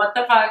like, "What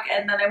the fuck?"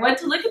 And then I went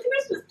to look at the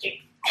Christmas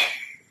tree.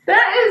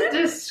 That is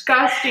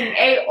disgusting.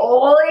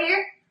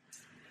 Aioli?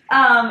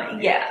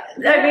 Yeah. I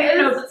mean,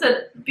 no, it's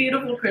a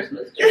beautiful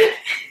Christmas tree.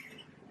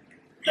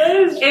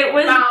 It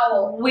was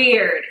foul.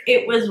 Weird.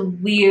 It was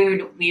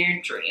weird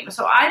dream.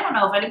 So I don't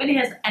know if anybody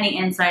has any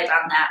insight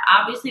on that.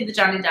 Obviously, the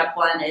Johnny Depp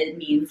one, it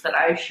means that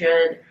I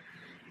should.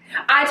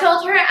 I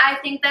told her I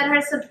think that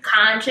her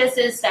subconscious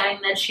is saying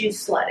that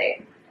she's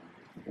slutty.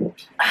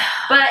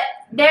 But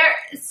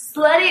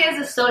slutty is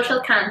a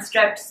social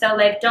construct, so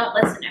like don't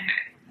listen to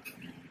her.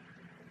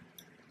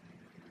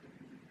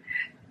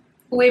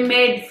 We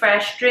made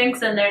fresh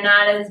drinks and they're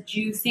not as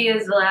juicy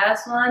as the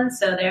last one,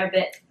 so they're a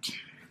bit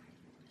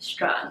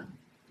strong.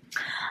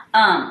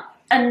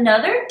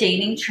 Another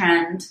dating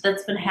trend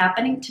that's been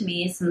happening to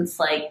me since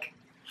like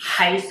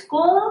high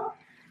school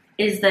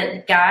is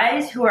that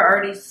guys who are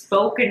already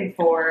spoken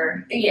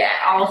for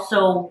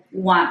also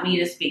want me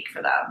to speak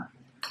for them.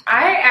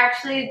 I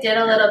actually did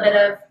a little bit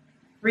of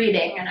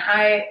reading and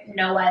I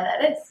know why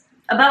that is.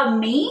 About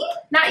me?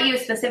 Not you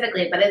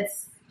specifically, but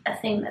it's a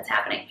thing that's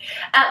happening.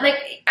 I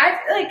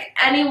feel like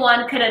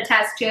anyone could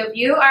attest to, if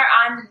you are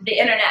on the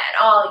internet at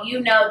all, you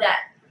know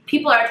that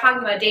people are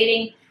talking about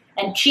dating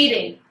and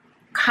cheating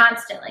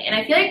constantly. And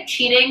I feel like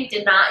cheating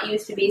did not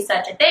used to be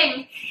such a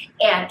thing.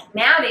 And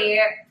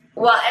Maddie,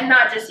 well, and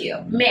not just you,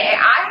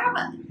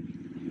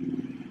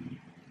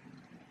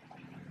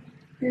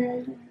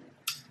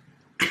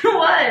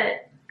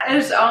 What? I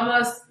just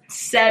almost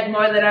said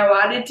more than I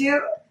wanted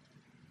to.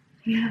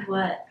 Yeah,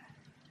 what?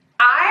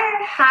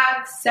 I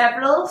have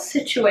several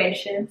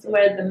situations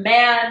where the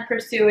man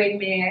pursuing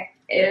me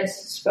is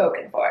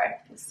spoken for.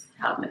 Is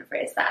how I'm going to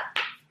phrase that.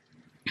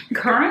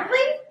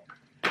 Currently?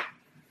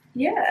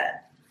 Yeah.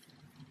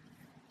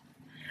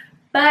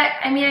 But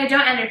I mean, I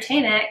don't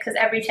entertain it because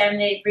every time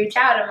they reach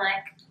out, I'm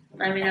like,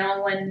 let me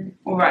know when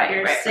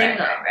you're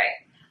single. Right.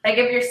 Like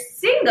if you're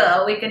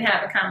single, we can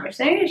have a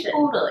conversation.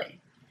 Totally.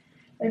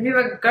 If you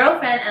have a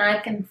girlfriend and I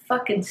can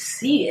fucking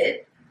see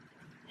it,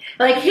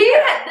 like he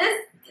had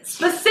this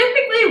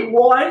specifically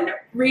one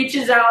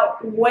reaches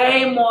out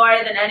way more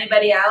than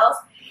anybody else,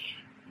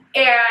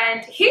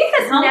 and he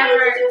has How never.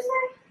 many did you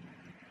say?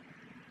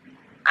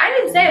 I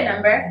didn't say a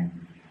number.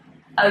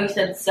 Oh, you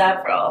said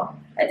several.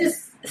 I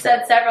just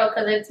said several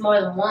because it's more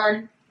than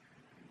one.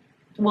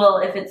 Well,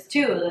 if it's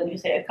 2, then you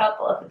say a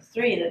couple. If it's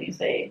 3, then you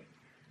say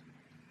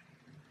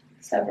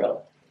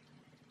Several.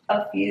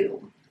 a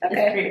few.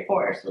 Okay. It's 3 or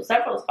 4, so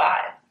several is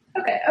 5.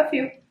 Okay, a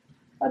few.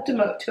 I'll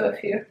demote to a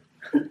few.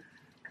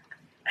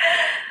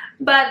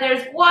 But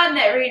there's one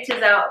that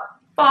reaches out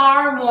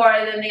far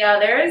more than the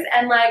others,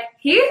 and like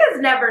he has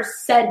never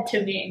said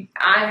to me,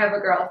 "I have a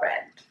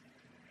girlfriend."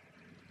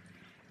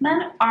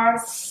 Men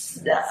are,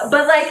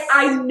 But like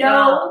I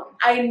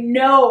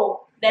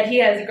know that he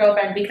has a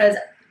girlfriend because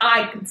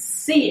I can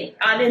see it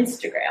on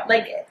Instagram.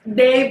 Like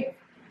they.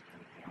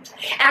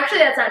 Actually,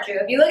 that's not true.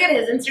 If you look at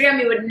his Instagram,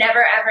 you would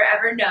never, ever,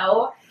 ever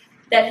know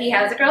that he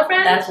has a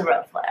girlfriend. That's a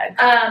red flag.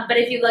 But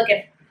if you look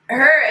at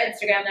her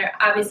Instagram, they're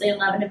obviously in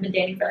love and have been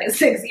dating for like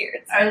 6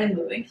 years. Are they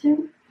moving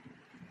soon?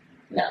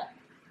 No.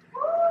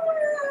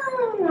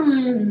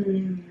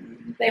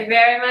 They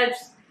very much,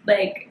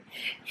 like,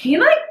 he,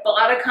 like,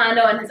 bought a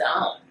condo on his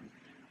own.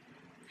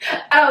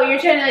 Oh, you're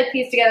trying to, like,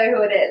 piece together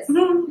who it is.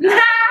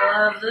 I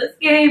love this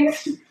game.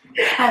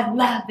 I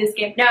love this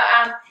game. No,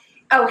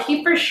 oh,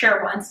 he for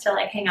sure wants to,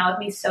 like, hang out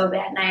with me so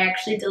bad, and I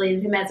actually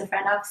deleted him as a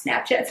friend off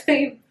Snapchat so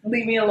he'd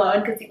leave me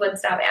alone because he wouldn't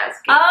stop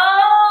asking.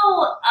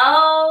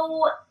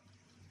 Oh.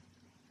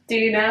 Do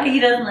you know? He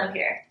doesn't live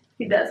here.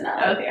 He does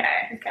not. Okay.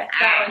 That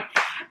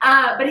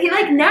one. But he,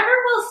 like, never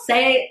will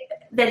say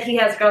that he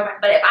has a girlfriend.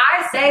 But if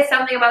I say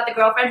something about the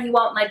girlfriend, he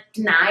won't, like,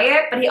 deny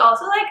it. But he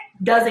also, like,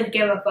 doesn't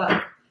give a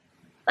fuck.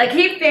 Like,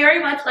 he very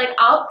much, like,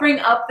 I'll bring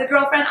up the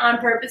girlfriend on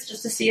purpose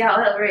just to see how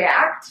he'll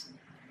react.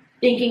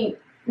 Thinking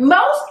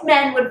most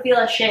men would feel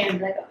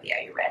ashamed. Like, oh,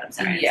 yeah, you're right. I'm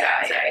sorry.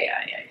 Yeah.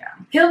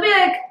 He'll be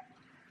like,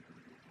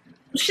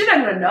 shit,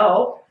 I'm gonna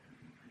know.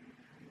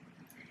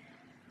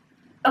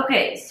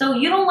 Okay, so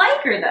you don't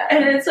like her then?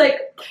 And it's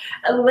like,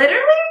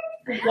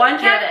 literally, one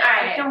time,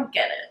 I don't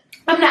get it.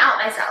 I'm gonna out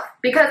myself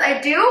because I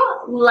do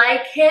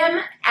like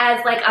him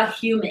as like a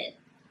human.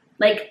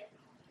 Like,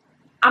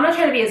 I'm not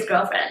trying to be his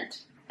girlfriend.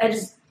 I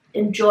just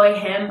enjoy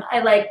him. I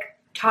like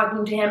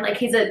talking to him. Like,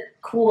 he's a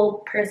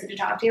cool person to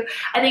talk to.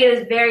 I think it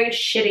is very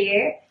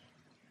shitty,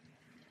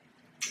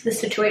 the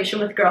situation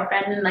with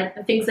girlfriend and like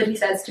the things that he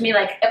says to me.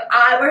 Like, if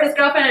I were his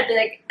girlfriend, I'd be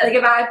like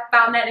if I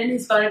found that in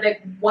his phone, I'd be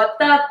like, what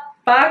the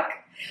fuck?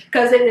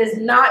 Because it is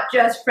not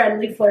just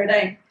friendly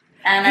flirting.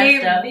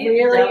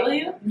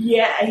 NSFW?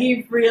 Yeah,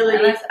 he really.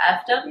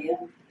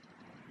 NSFW?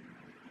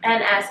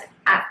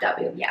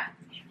 NSFW, yeah.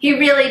 He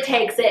really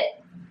takes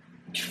it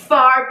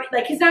far.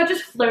 Like, he's not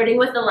just flirting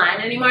with the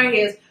line anymore. He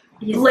is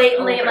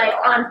blatantly, like,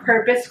 on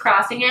purpose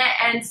crossing it.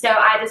 And so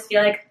I just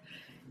feel like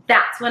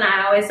that's when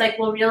I always, like,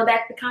 will reel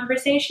back the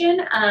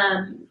conversation.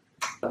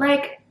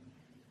 Like,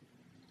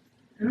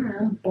 I don't know,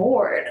 I'm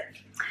bored.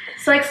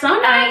 So, like,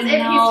 sometimes if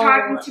he's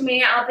talking to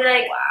me, I'll be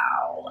like,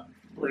 wow,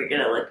 we're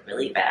gonna look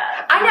really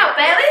bad. I know,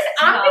 but at least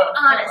I'm being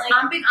honest. Like,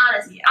 I'm being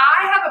honest. Yeah.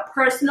 I have a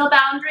personal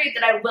boundary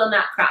that I will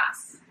not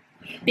cross.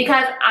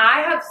 Because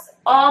I have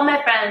all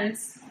my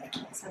friends,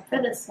 except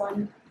for this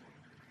one,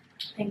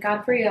 thank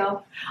God for you,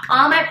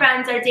 all my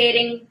friends are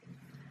dating.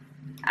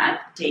 I'm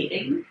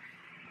dating.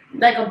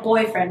 Like a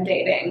boyfriend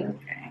dating.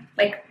 Okay.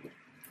 Like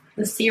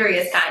the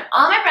serious kind.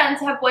 All my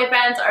friends have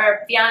boyfriends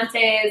or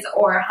fiancés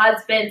or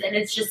husbands, and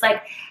it's just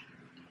like,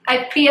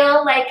 I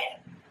feel like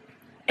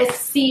I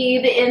see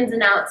the ins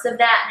and outs of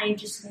that, and I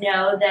just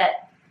know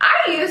that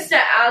I'll just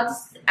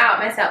out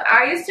myself.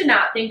 I used to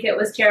not think it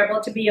was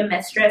terrible to be a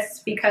mistress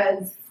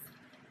because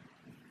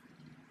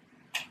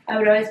I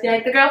would always be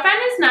like, the girlfriend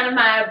is none of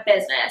my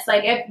business.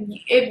 Like,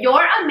 if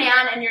you're a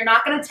man and you're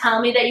not going to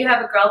tell me that you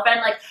have a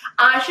girlfriend, like,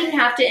 I shouldn't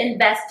have to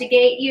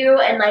investigate you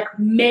and, like,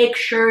 make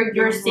sure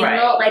you're single.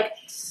 Right. Like,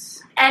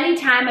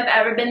 anytime I've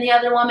ever been the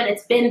other woman,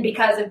 it's been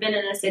because I've been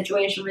in a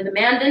situation where the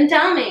man didn't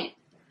tell me.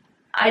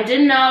 I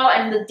didn't know,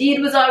 and the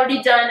deed was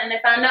already done, and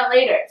I found out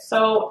later.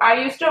 So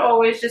I used to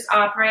always just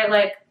operate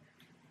like,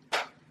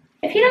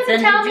 if he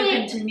doesn't tell me... Did you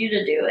continue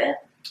to do it?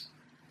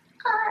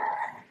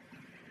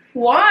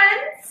 One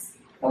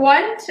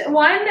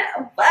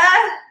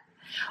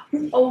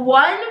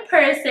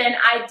person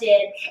I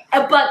did,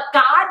 but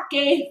God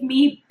gave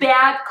me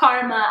bad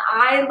karma.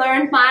 I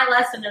learned my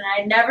lesson, and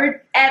I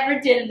never, ever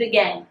did it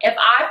again. If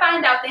I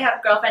find out they have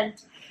a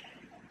girlfriend,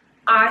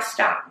 I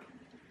stop.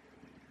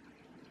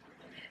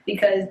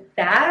 Because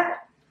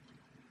that,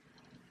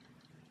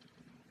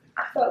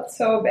 I felt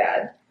so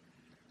bad.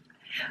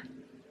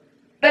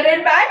 But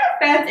in my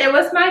defense, it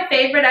was my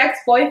favorite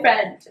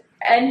ex-boyfriend,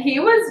 and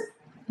he was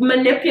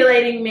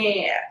manipulating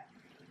me.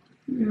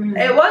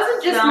 It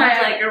wasn't just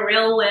Sounds like a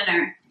real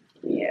winner.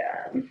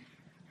 Yeah.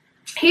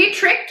 He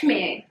tricked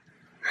me.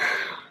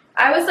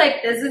 I was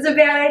like, this is a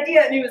bad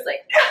idea. And he was like,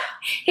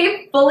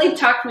 he fully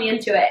talked me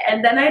into it.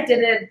 And then I did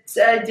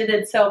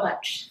it so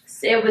much.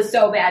 It was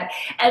so bad.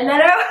 And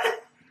then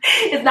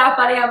it's not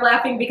funny. I'm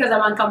laughing because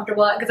I'm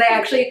uncomfortable. Because I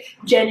actually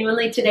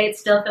genuinely to date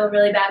still feel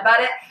really bad about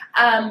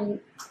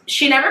it.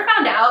 She never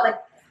found out. Like,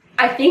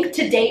 I think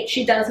to date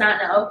she does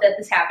not know that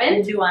this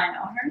happened. Do I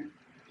know her?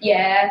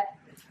 Yeah.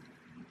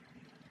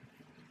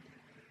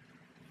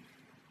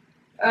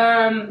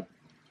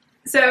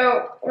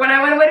 So when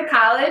I went away to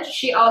college,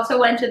 she also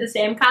went to the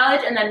same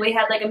college, and then we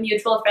had like a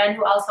mutual friend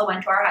who also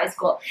went to our high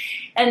school.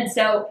 And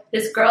so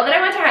this girl that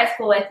I went to high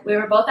school with, we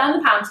were both on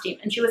the Palms team,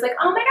 and she was like,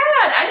 "Oh my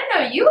god, I didn't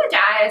know you went to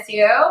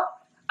ISU."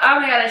 Oh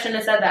my god, I shouldn't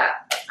have said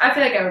that. I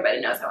feel like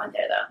everybody knows I went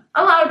there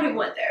though. A lot of people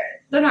went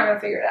there. They're not gonna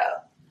figure it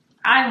out.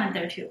 I went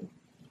there too.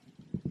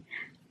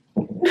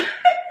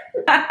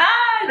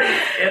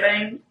 Just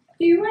kidding.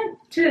 You went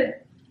to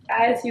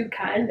ISU,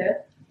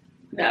 kinda.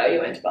 No, you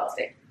went to Ball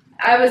State.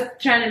 I was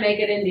trying to make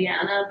it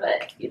Indiana,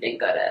 but you didn't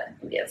go to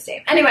Indiana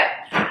State. Anyway,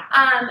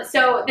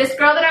 so this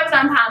girl that I was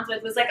on Palms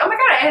with was like, "Oh my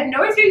god, I had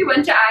no idea you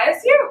went to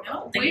ISU." I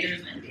don't think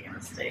there's an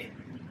Indiana State.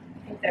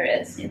 I think there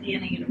is.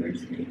 Indiana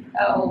University.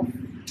 Oh,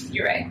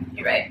 you're right.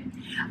 You're right.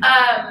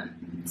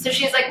 So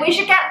she's like, "We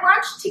should get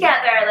lunch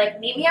together. Like,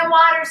 meet me at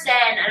Watterson."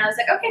 And I was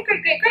like, "Okay,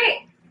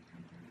 great."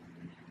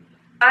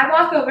 I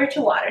walk over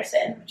to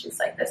Watterson, which is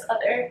like this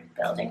other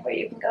building where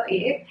you can go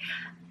eat.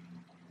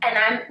 And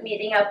I'm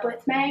meeting up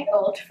with my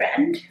old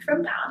friend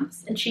from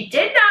Palms. And she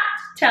did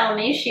not tell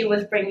me she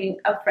was bringing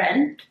a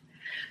friend.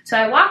 So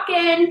I walk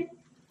in,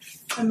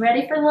 I'm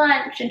ready for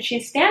lunch, and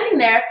she's standing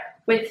there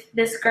with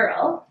this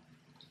girl.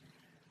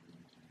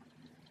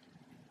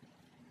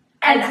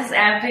 And this is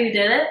after you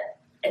did it?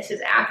 This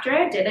is after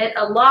I did it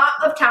a lot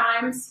of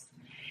times.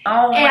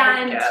 Oh my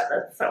And god,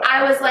 that's so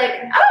I was like,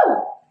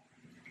 "Oh,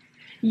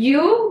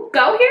 you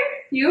go here?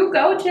 You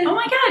go to..." oh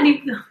my god,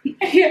 you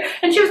here.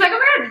 And she was like, "Oh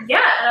my god,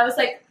 yeah." And I was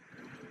like,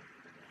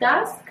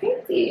 "That's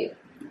crazy."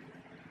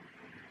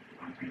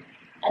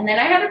 And then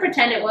I had to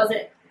pretend it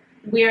wasn't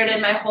weird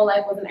and my whole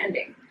life wasn't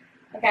ending.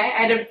 Okay?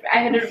 I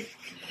had to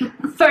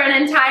for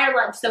an entire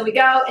lunch. So we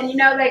go, and you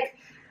know, like,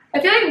 I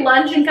feel like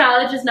lunch in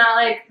college is not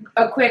like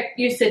a quick,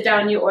 you sit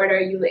down, you order,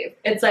 you leave.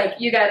 It's like,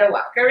 you gotta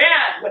walk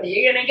around. What are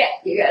you gonna get?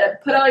 You gotta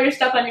put all your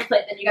stuff on your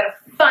plate. Then you gotta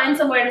find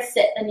somewhere to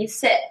sit. Then you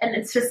sit. And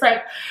it's just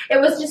like,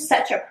 it was just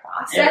such a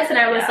process. And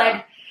I was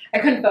like, I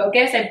couldn't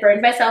focus. I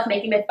burned myself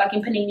making my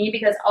fucking panini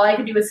because all I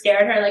could do was stare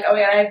at her like, "Oh my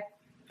god, I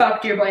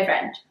fucked your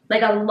boyfriend."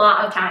 Like, a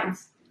lot of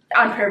times.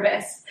 On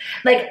purpose.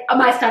 Like,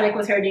 my stomach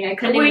was hurting. I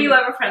couldn't Were even... you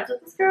ever friends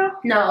with this girl?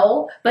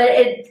 No, but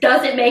it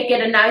doesn't make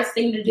it a nice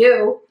thing to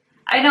do.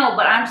 I know,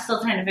 but I'm still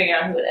trying to figure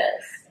out who it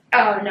is.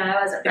 Oh, no, I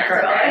wasn't The friends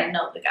with girl. her. I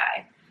know the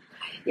guy.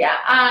 Yeah,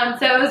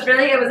 so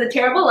it was a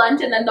terrible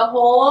lunch, and then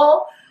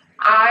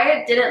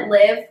I didn't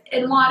live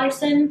in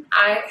Watterson.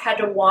 I had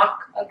to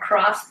walk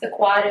across the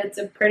quad. It's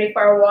a pretty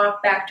far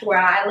walk back to where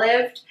I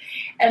lived,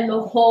 and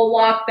the whole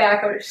walk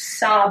back I was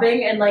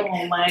sobbing and like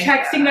Oh my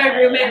texting god. my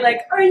roommate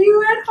like, "Are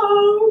you at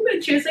home?"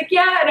 And she was like,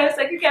 "Yeah," and I was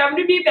like, "Okay, I'm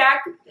gonna be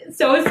back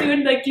so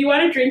soon. Like, do you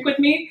want to drink with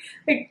me?"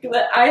 Like,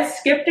 I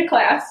skipped a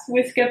class.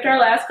 We skipped our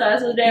last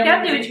class of the day. You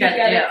gotta do what you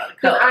gotta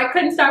do. So I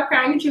couldn't stop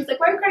crying, and she was like,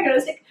 "Why are you crying?" And I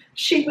was like,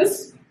 "She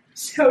was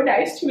so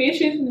nice to me.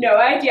 She has no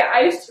idea."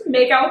 I used to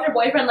make out with her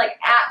boyfriend like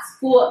at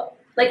school.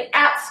 Like,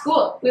 at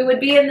school. We would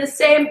be in the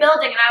same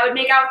building, and I would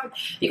make out with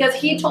him because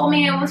he told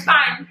me it was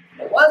fine.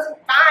 It wasn't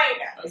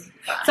fine.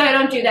 So I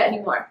don't do that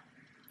anymore.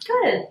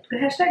 Good.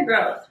 Hashtag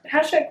growth.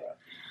 Hashtag growth.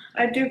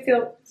 I do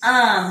feel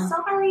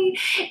Sorry.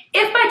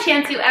 If by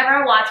chance you ever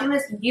are watching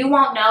this, you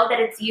won't know that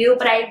it's you,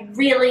 but I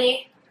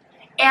really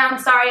am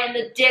sorry, and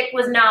the dick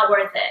was not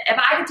worth it. If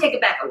I could take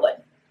it back, I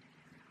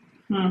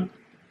would.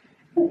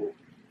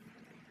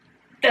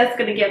 That's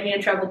gonna get me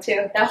in trouble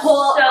too.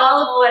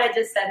 All of what I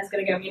just said is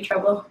gonna get me in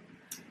trouble.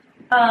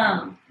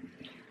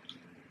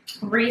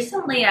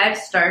 Recently I've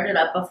started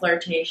up a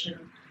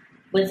flirtation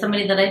with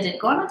somebody that I did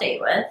go on a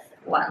date with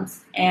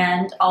once,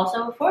 and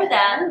also before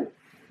that,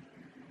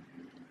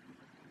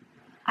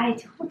 I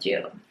told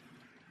you.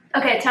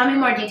 Okay, tell me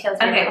more details.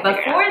 Okay,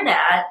 before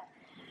that,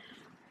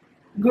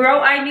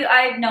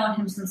 I've known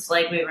him since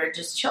like we were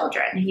just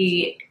children.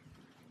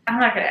 I'm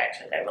not gonna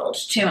actually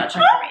divulge too much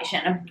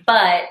information,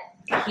 but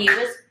he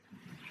was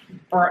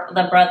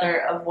the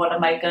brother of one of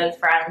my good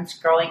friends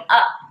growing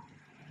up.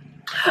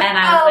 And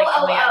I was like,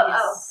 oh my god,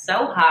 he's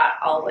so hot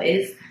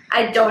always.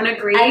 I don't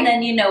agree. And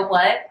then you know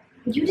what?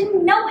 You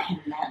didn't know him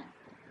then.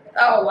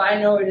 Oh, I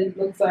know what it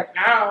looks like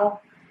now.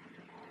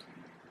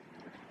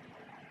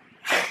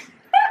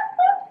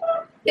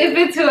 If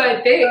it's who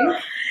I think,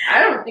 I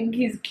don't think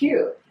he's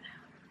cute.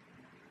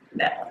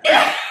 No.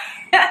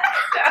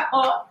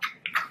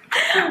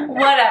 So,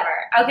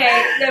 whatever.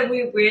 Okay, then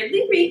we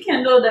weirdly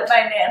rekindled at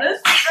my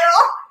Nana's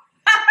funeral.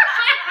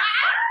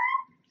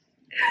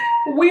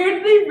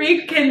 Weirdly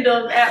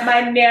rekindled at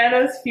my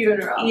Nana's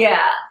funeral.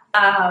 Yeah.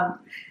 I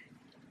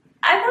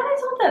thought I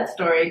told that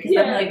story because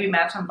then Yeah. like we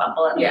matched on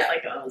Bumble and I was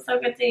like, "Oh, it was so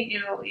good seeing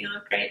you. You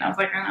look great." And I was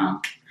like, "I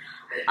know."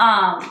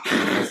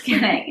 Just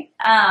kidding.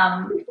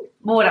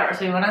 whatever.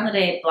 So we went on the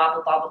date, blah,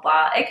 blah, blah, blah,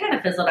 blah. It kind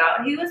of fizzled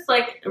out. He was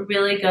like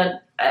really good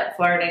at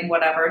flirting,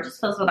 whatever. It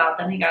just fizzled out.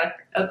 Then he got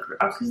I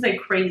was going to say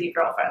crazy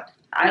girlfriend.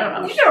 I don't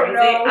know. You don't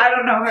know. I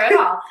don't know her at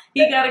all.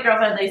 He got a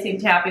girlfriend. They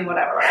seemed happy,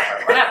 whatever.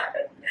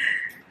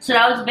 So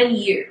now it's been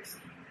years.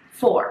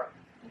 4.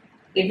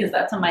 Because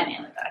that's when my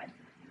Nana died.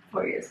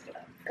 4 years ago.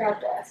 God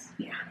bless.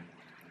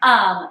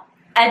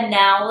 And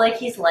now, like,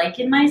 he's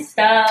liking my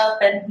stuff,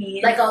 and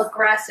he's Like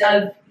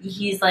aggressive.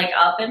 he's like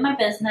up in my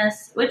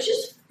business, which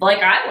is like,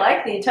 I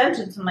like the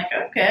attention. So I'm like,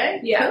 okay,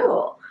 Yeah.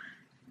 cool.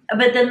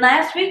 But then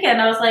last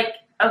weekend, I was like,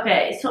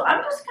 okay, so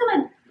I'm just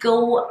gonna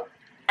go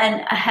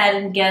ahead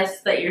and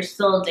guess that you're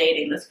still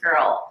dating this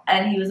girl.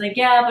 And he was like,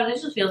 yeah, but it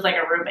just feels like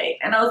a roommate.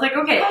 And I was like,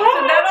 okay, so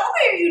not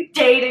only are you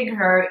dating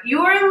her,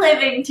 you are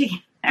living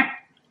together.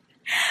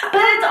 But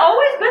it's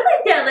always been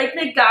like that. Like,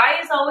 the guy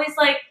is always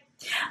like,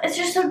 it's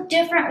just so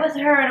different with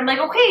her. And I'm like,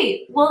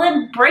 okay, well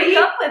then break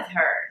up with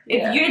her.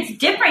 If it's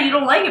different, you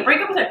don't like it,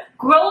 break up with her.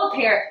 Grow a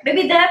pair.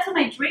 Maybe that's what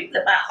I dreamed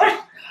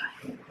about.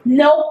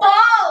 No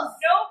balls!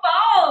 No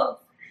balls.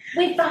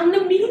 We found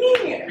the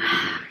meaning.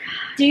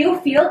 Do you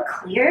feel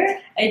clear?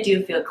 I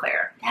do feel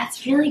clear.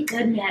 That's really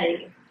good,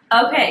 Maddie.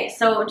 Okay,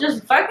 so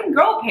just fucking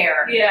grow a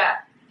pair. Yeah.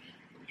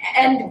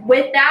 And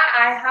with that,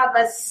 I have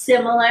a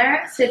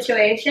similar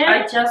situation.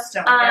 I just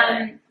don't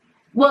get it.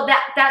 Well,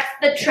 that's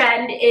the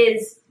trend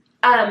is,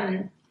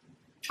 I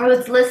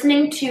was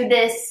listening to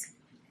this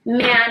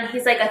man,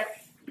 he's like a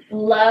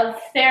love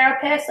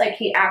therapist, like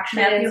he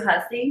actually Matthew is.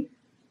 Hussey,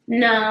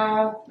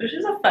 No. which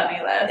is a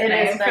funny last It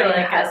name is for funny,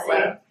 like Hussey. a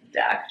love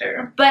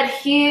doctor. But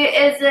he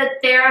is a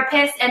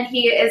therapist, and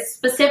he is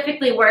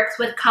specifically works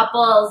with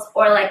couples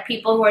or like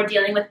people who are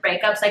dealing with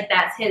breakups. Like,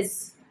 that's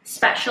his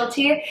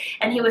specialty.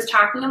 And he was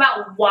talking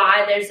about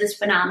why there's this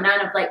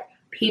phenomenon of like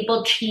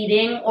people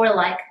cheating or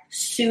like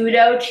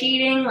pseudo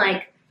cheating,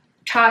 like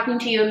talking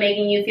to you and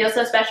making you feel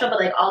so special, but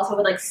like also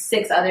with like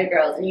 6 other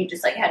girls, and you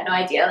just like had no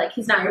idea. Like,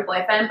 he's not your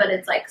boyfriend, but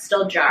it's like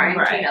still jarring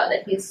to know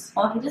that he's.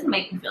 Well, he doesn't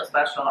make me feel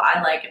special.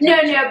 I like it. No,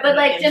 but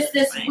like just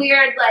this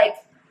weird like.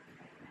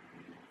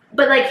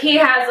 But like he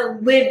has a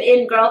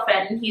live-in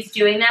girlfriend, and he's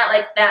doing that.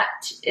 Like,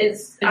 that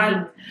is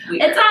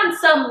it's on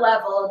some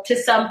level to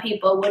some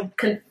people would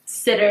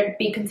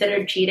be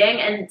considered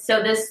cheating. And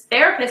so this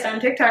therapist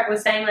on TikTok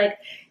was saying like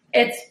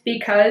it's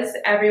because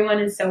everyone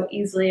is so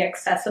easily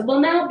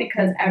accessible now,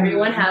 because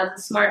everyone has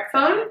a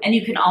smartphone, and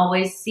you can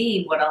always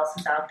see what else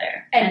is out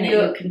there, and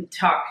you can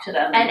talk to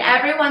them. And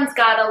everyone's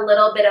got a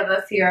little bit of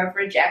a fear of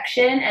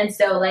rejection, and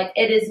so like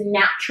it is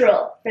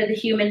natural for the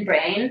human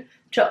brain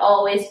to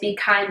always be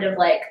kind of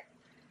like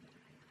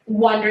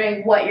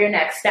wondering what your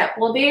next step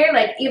will be.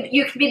 Like,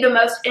 you could be the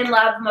most in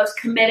love, most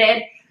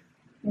committed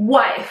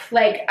wife.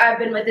 Like, I've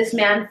been with this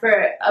man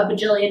for a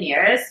bajillion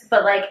years,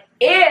 but like,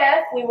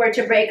 if we were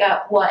to break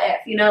up, what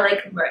if? You know,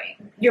 like,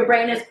 your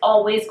brain is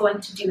always going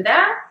to do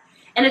that,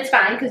 and it's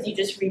fine because you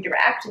just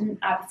redirect, and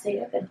obviously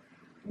the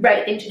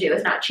right thing to do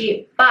is not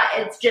cheat, but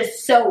it's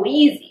just so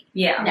easy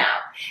now.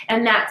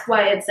 And that's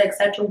why it's like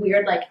such a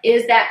weird, like,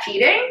 is that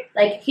cheating?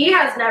 Like, he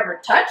has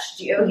never touched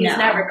you. He's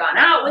never gone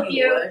out with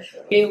you.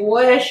 He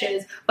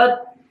wishes.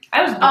 But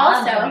I was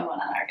blonde when we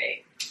went on our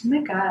date. Oh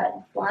my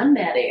God, blonde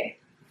Maddie.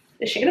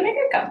 Is she gonna make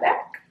a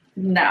comeback?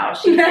 No,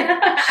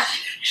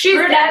 she's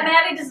Brunette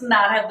Maddie does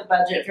not have the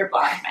budget for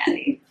blonde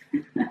Maddie.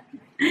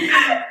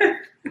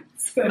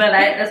 But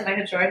that's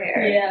my short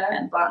hair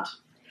and blonde.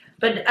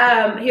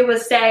 But he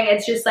was saying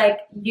it's just like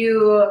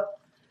you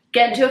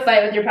get into a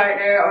fight with your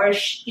partner, or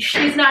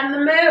she's not in the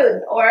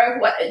mood, or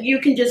what, you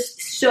can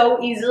just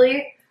so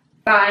easily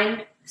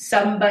find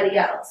somebody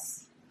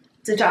else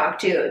to talk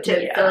to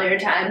fill your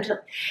time.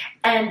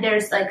 And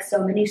there's like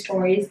so many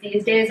stories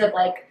these days of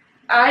like,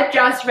 I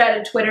just read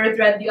a Twitter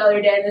thread the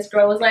other day, and this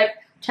girl was like,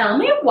 tell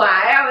me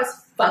why I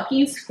was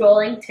fucking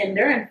scrolling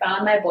Tinder and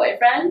found my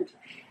boyfriend.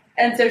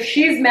 And so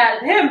she's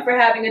mad at him for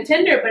having a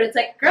Tinder, but it's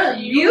like, girl,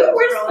 you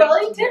were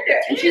scrolling Tinder.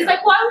 And she's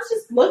like, well, I was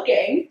just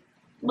looking.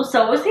 Well,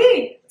 so was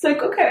he. It's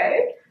like,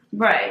 okay.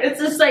 Right. It's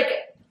just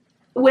like,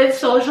 with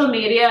social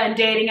media and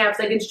dating apps,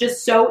 like, it's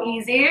just so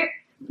easy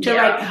to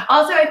like,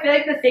 also I feel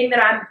like the thing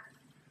that I'm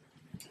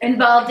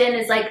involved in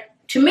is like,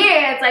 to me,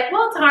 it's like,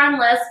 well, it's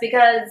harmless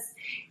because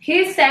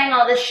he's saying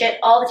all this shit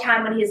all the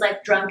time when he's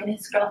like drunk and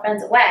his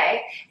girlfriend's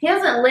away. He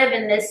doesn't live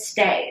in this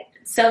state.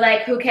 So,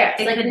 like, who cares?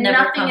 It like, could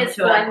never nothing come is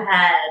to a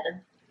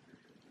head.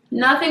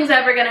 Nothing's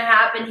ever going to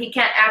happen. He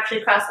can't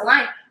actually cross the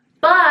line.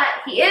 But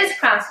he is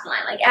crossing the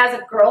line. Like, as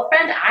a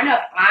girlfriend, I know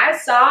if I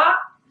saw...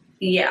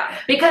 Yeah.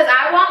 Because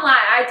I won't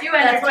lie. I do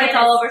entertain... That's why it's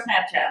all over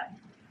Snapchat.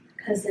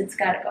 Because it's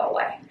got to go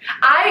away.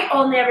 I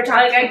only ever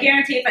talk to... I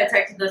guarantee if I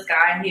texted this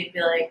guy, he'd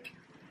be like...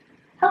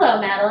 Hello,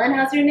 Madeline.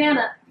 How's your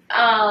Nana?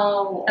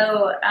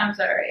 Oh, I'm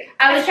sorry.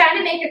 I was trying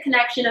to make a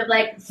connection of,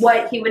 like,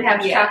 what he would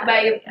have to talk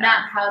about you. Yeah.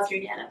 Not how's your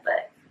Nana,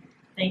 but...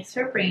 Thanks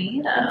for bringing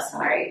it up. I'm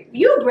sorry.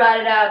 You brought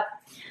it up.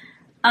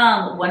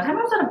 One time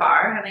I was at a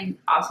bar having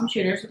awesome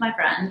shooters with my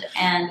friend,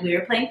 and we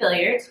were playing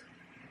billiards,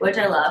 which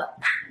I love.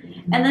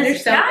 And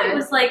this guy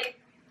was like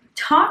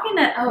talking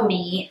to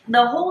me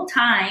the whole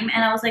time,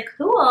 and I was like,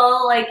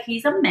 cool, like,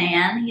 he's a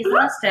man, he's an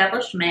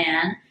established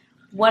man,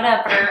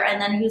 whatever.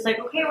 And then he was like,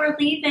 okay, we're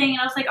leaving. And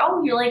I was like,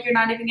 oh, you're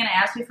not even gonna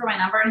ask me for my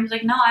number? And he was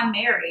like, no, I'm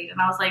married.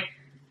 And I was like,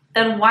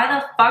 then why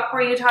the fuck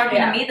were you talking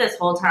to me this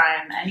whole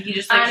time? And he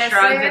just like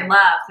shrugged and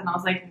left. And I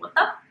was like, what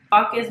the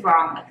fuck is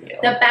wrong with you?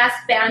 The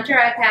best banter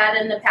I've had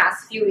in the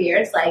past few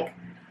years, like,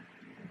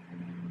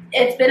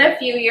 it's been a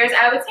few years,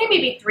 I would say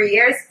maybe 3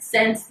 years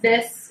since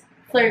this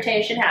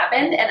flirtation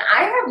happened, and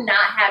I have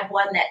not had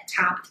one that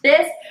topped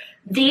this.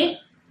 The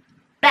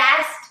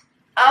best.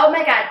 Oh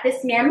my god,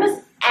 this man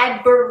was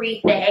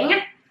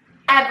everything.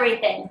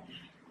 Everything.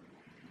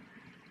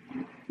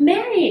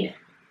 Married.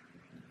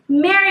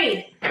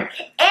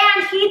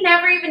 And he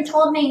never even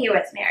told me he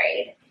was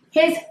married.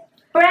 His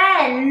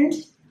friend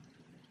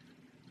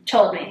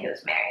told me he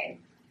was married.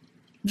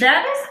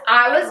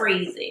 I was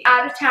crazy.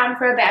 Out of town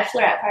for a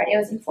bachelorette party. I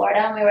was in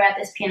Florida, and we were at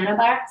this piano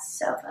bar.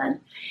 So fun.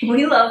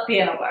 We love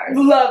piano bars.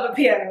 Love a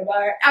piano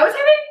bar. I was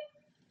having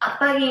a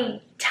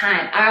fucking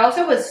time. I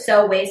also was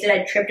so wasted.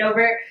 I tripped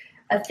over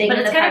a thing in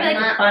the parking lot. But it's gotta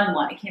be like a fun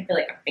one. It can't be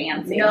like a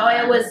fancy one. No,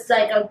 it was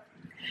like a...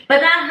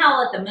 But not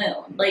Howl at the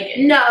Moon. Like,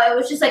 no, it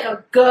was just like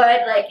a good,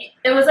 like,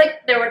 it was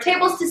like there were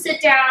tables to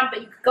sit down, but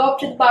you could go up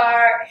to the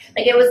bar.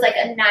 Like, it was like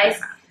a nice...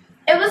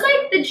 It was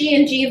like the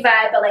G&G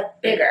vibe, but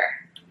like bigger.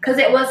 Because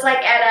it was like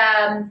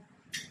at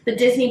the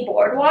Disney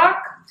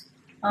Boardwalk.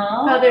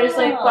 Oh. How there's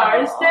like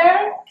bars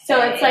there. So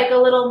it's like a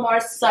little more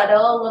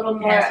subtle, a little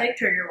more... Hashtag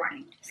trigger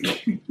warning. Just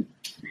kidding.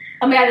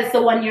 Oh my god, it's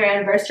the 1 year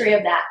anniversary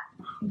of that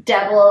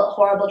devil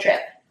horrible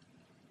trip.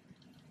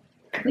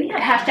 We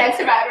had hashtag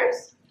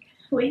survivors.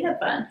 We had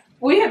fun.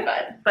 We had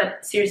fun.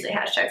 But seriously,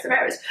 hashtag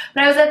survivors.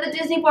 But I was at the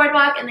Disney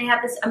Boardwalk, and they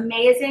have this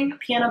amazing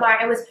piano bar.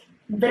 It was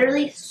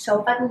literally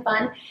so fucking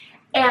fun.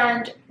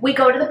 And we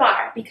go to the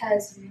bar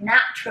because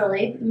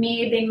naturally,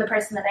 me being the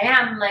person that I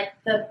am, like,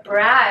 the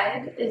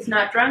bride is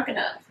not drunk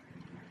enough.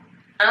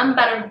 I'm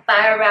about to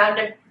buy a round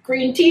of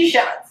green tea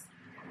shots.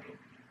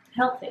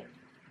 Healthy.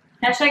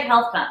 Hashtag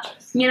health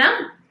conscious. You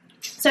know?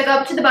 So I go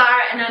up to the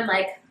bar and I'm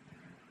like,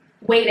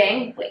 wait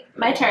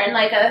my turn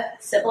like a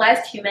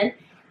civilized human.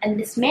 And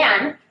this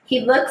man,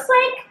 he looks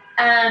like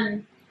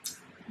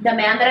the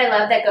man that I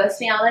love that ghosts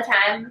me all the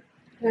time,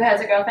 who has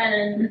a girlfriend,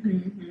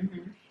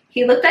 and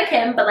he looked like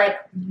him, but like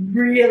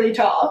really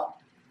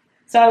tall.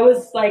 So I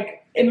was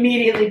like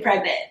immediately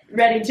pregnant,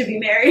 ready to be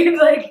married,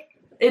 like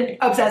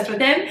obsessed with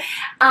him.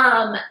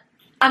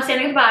 I'm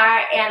standing at the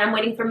bar and I'm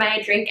waiting for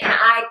my drink, and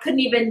I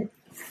couldn't even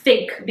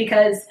think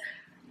because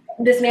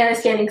this man is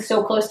standing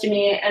so close to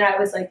me, and I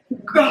was like,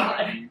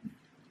 God,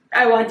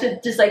 I want to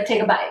just like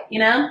take a bite, you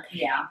know?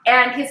 Yeah.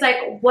 And he's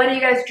like, what are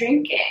you guys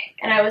drinking?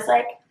 And I was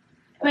like,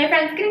 my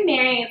friend's getting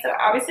married, so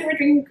obviously we're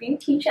drinking green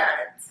tea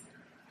shots.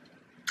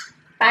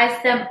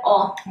 Buys them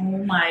all. Oh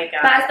my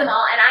god. Buys them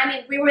all. And I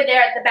mean, we were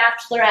there at the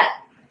Bachelorette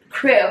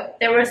crew.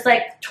 There was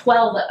like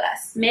 12 of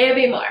us,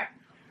 maybe more.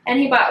 And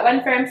he bought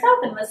one for himself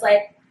and was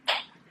like,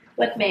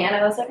 with me. And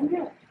I was like,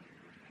 no.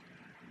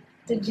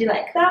 Did you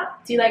like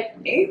that? Do you like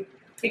me?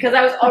 Because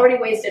I was already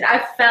wasted.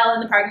 I fell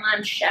in the parking lot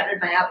and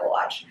shattered my Apple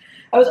Watch.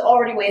 I was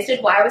already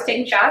wasted. Why I was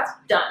taking shots?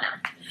 Don't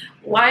know.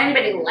 Why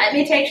anybody let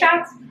me take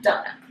shots?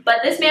 Don't know. But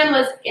this man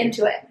was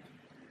into it.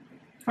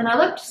 And I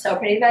looked so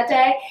pretty that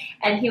day.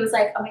 And he was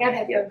like, oh my god,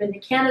 have you ever been to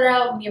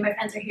Canada? Me and my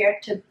friends are here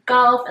to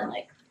golf and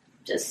like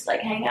just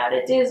like hang out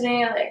at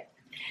Disney. Like,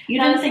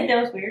 you didn't think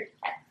that was weird?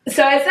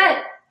 So I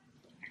said,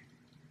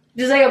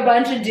 just like a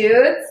bunch of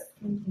dudes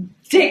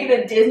taking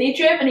a Disney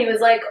trip. And he was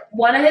like,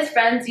 one of his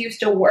friends used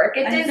to work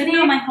at Disney. I said,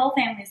 no, my whole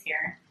family's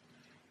here.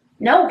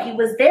 No, he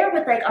was there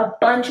with like a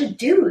bunch of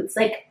dudes.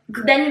 Like,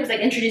 then he was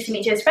like introducing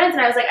me to his friends,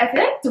 and I was like, I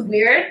feel like it's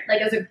weird,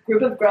 like as a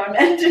group of grown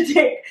men to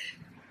take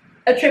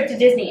a trip to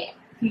Disney.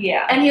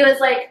 Yeah. And he was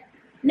like,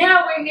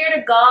 no, we're here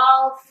to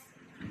golf.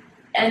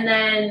 And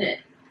then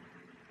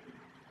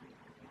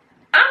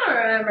I don't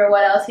remember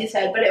what else he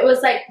said, but it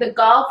was like the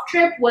golf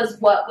trip was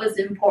what was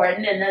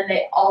important, and then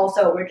they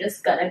also were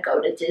just gonna go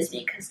to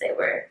Disney because they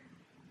were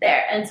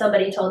there. And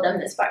somebody told them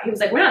this bar. He was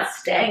like, we're not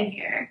staying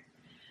here.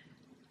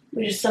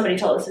 Somebody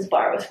told us this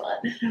bar was fun.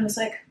 And I was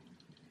like,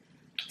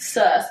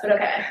 sus, but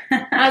okay.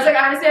 I was like,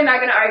 honestly, I'm not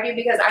going to argue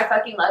because I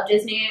fucking love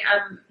Disney.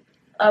 I'm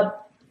not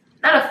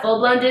a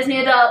full-blown Disney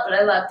adult, but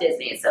I love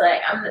Disney. So,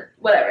 like,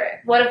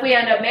 whatever. What if we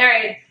end up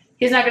married?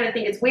 He's not going to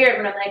think it's weird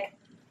when I'm like,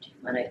 do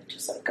you want to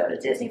just like, go to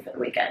Disney for the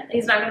weekend?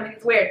 He's not going to think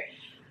it's weird.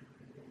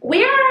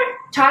 We are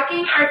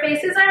talking. Our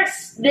faces are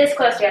this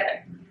close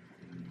together.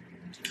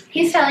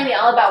 He's telling me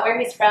all about where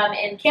he's from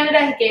in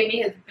Canada. He gave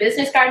me his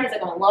business card. He's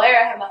like, I'm a lawyer.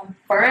 I have my own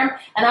firm.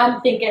 And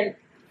I'm thinking,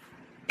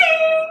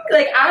 ding!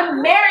 Like,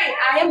 I'm married.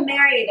 I am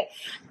married.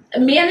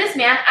 Me and this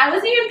man, I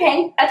wasn't even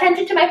paying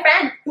attention to my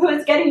friend who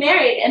was getting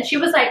married. And she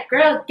was like,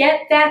 girl,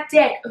 get that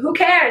dick. Who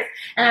cares?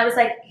 And I was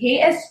like,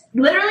 he is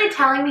literally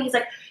telling me, he's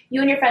like,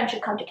 you and your friend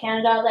should come to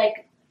Canada.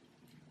 Like,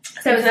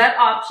 so is that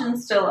option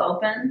still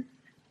open?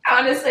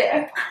 Honestly,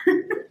 I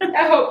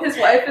hope his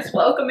wife is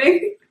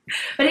welcoming.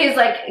 But he's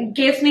like,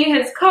 gives me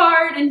his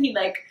card, and he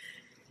like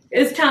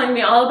is telling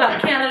me all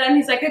about Canada, and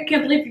he's like, I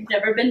can't believe you've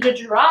never been to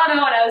Toronto.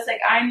 And I was like,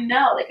 I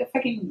know, like, I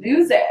fucking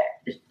lose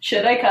it.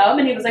 Should I come?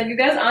 And he was like, you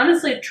guys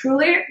honestly,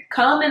 truly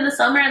come in the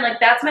summer, and like,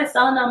 that's my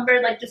cell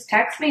number, like, just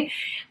text me.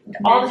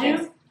 All the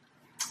things.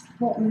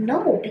 Well,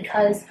 no,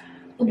 because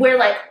we're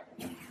like,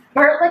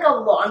 for like a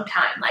long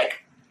time,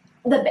 like,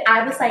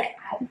 I was like,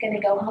 I'm gonna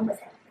go home with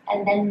him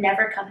and then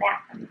never come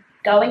back. I'm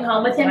going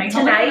home with him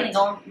tonight,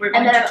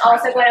 and then I'm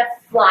also going to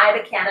fly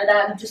to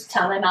Canada and just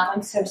tell my mom,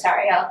 I'm so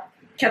sorry, I'll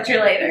catch you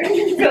later,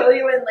 fill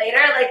you in later.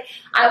 Like,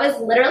 I was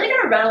literally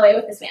gonna run away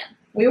with this man.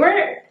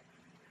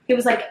 He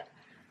was like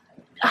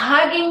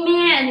hugging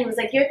me, and he was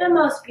like, you're the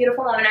most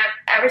beautiful woman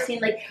I've ever seen.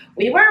 Like,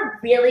 we were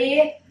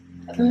really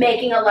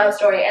making a love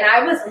story, and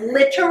I was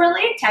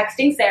literally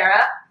texting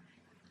Sarah,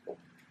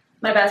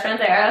 my best friend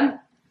Sarah,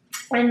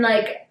 and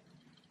like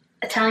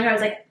telling her, I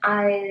was like,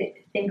 I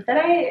think that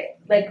I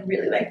like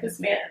really like this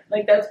man.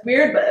 Like, that's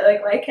weird, but I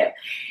like him.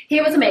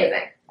 He was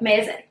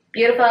amazing,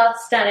 beautiful,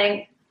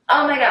 stunning.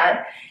 Oh my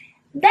god.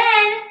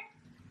 Then,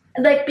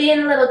 like, being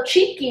a little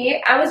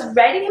cheeky, I was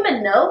writing him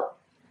a note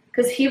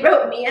because he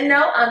wrote me a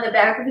note on the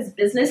back of his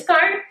business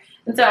card.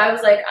 And so I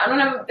was like, I don't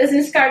have a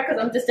business card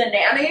because I'm just a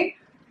nanny.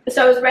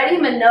 So I was writing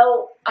him a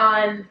note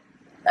on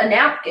a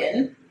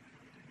napkin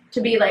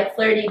to be like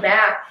flirty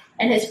back.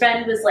 And his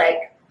friend was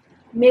like,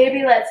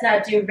 maybe let's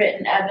not do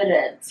written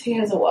evidence. He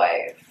has a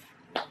wife.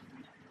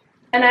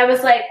 And I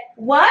was like,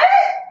 what?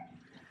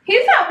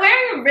 He's not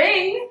wearing a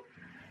ring.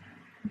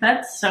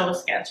 That's so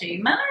sketchy.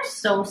 Men are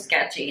so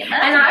sketchy. And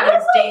that's I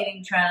was like,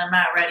 dating trend I'm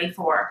not ready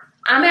for.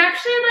 I'm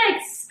actually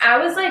like, I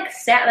was like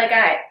sad. Like,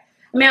 I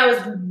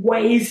was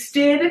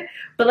wasted.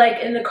 But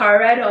like in the car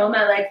ride home,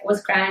 I like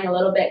was crying a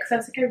little bit because I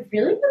was like, I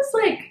really was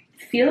like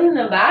feeling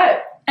the vibe.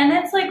 And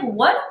it's like,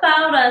 what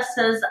about us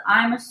says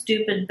I'm a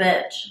stupid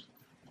bitch?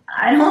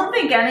 I don't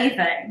think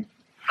anything.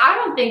 I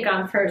don't think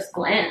on first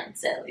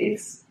glance, at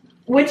least.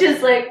 Which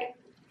is like,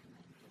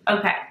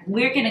 okay,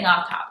 we're getting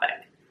off topic.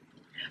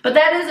 But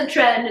that is a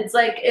trend. It's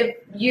like,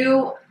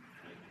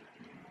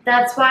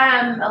 that's why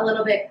I'm a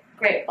little bit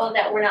grateful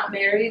that we're not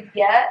married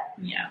yet.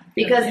 Yeah.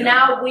 Because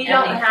now we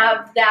don't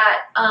have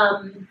that,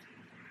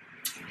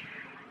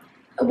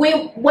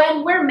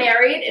 when we're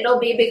married, it'll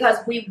be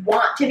because we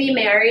want to be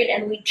married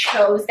and we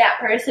chose that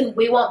person.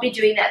 We won't be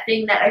doing that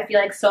thing that I feel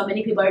like so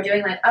many people are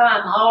doing, like, oh,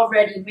 I'm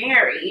already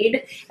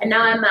married and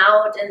now I'm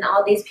out and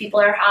all these people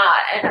are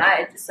hot, and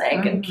I just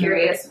like am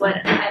curious what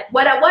am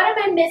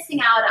I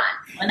missing out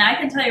on? And I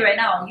can tell you right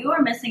now, you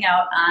are missing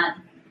out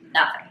on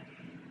nothing.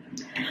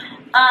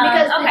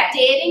 Because the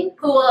dating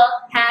pool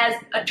has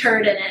a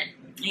turd in it.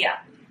 Yeah.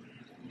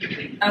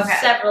 Okay.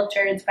 Several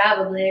turds,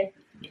 probably.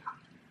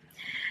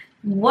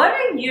 What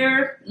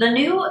are the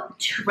new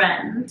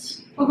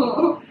trend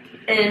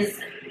is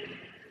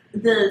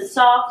the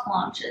soft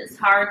launches,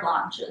 hard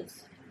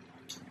launches.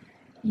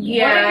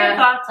 Yeah. What are your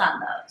thoughts on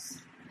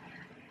those?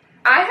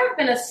 I have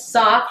been a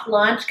soft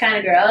launch kind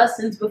of girl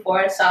since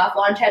before a soft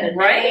launch had a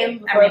name,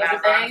 before it was a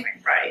thing.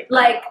 Right.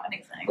 Like,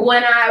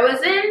 when I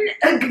was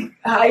in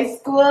high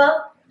school,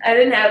 I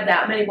didn't have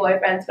that many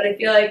boyfriends, but I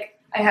feel like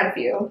I had a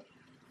few.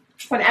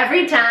 And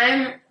every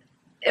time,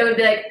 it would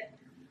be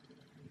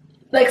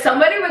like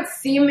somebody would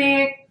see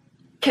me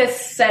kiss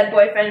said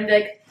boyfriend and be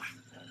like,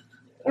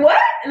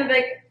 what? And I'd be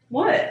like,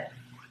 what?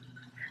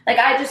 Like,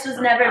 I just was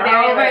never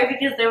very, right,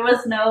 because there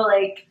was no,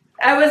 like,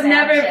 I was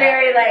never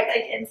very, like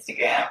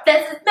Instagram.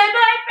 This is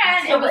my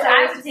boyfriend. So,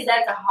 I would say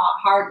that's a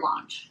hard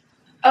launch.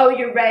 Oh,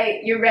 you're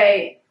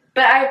right.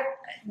 But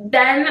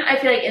then I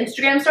feel like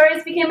Instagram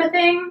stories became a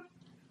thing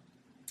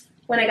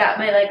when I got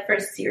my, like,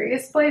 first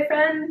serious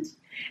boyfriend.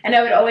 And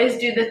I would always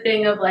do the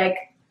thing of, like,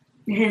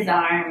 his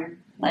arm.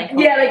 Like,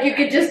 yeah, like you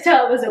could just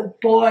tell it was a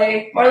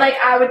boy. Or like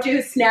I would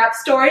do snap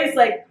stories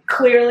like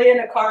clearly in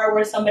a car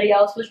where somebody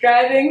else was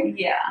driving.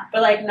 Yeah.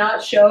 But like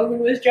not show who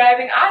was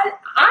driving.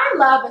 I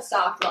love a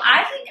soft launch.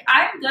 I think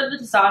I'm good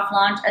with a soft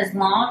launch as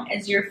long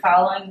as you're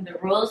following the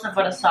rules of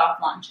what a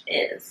soft launch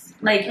is.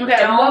 Like,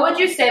 okay, what would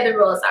you say the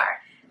rules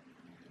are?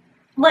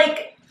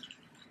 Like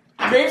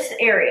this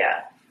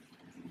area.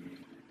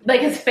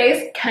 Like his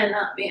face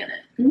cannot be in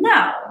it.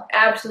 No.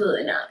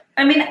 Absolutely not.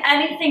 I mean,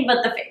 anything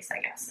but the face,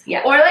 I guess.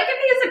 Yeah. Or, like, if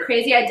he has a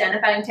crazy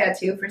identifying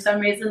tattoo, for some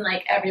reason,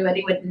 like,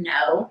 everybody would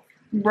know.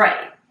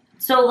 Right.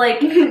 So,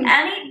 like,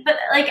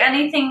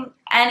 anything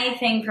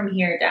from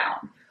here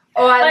down.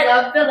 Oh, I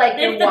love the, like,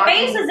 if the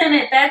face is in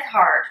it, that's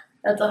hard.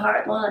 That's a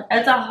hard launch.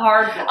 That's a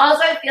hard launch.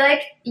 Also, I feel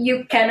like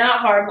you cannot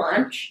hard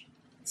launch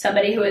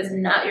somebody who is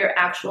not your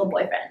actual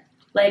boyfriend.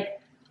 Like,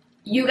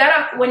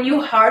 when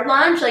you hard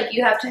launch, like,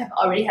 you have to have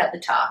already had the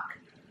talk.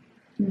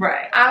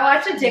 Right. I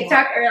watched a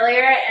TikTok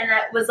earlier, and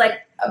it was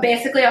like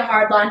basically a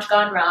hard launch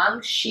gone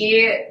wrong.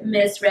 She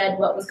misread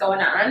what was going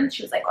on.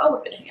 She was like, "Oh,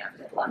 we've been hanging out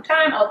for a long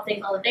time, all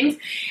the things,"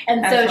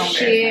 and so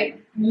she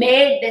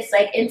made this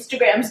like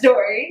Instagram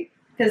story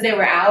because they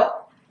were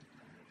out,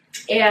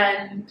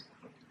 and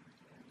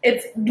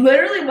it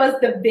literally was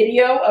the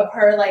video of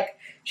her like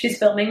she's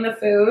filming the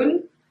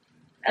food,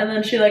 and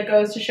then she like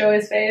goes to show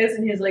his face,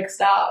 and he's like,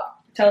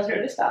 "Stop," tells her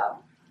to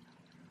stop.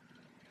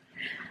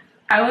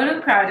 I would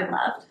have cried and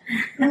left.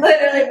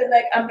 Literally been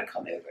like, I'm gonna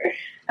come over.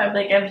 I was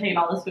like, I'm taking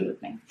all this food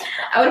with me.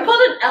 I would have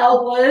pulled an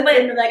Elwood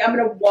and been like, I'm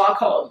gonna walk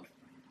home.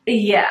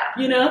 Yeah.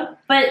 You know?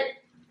 But,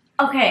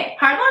 okay.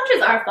 Hard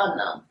lunches are fun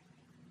though.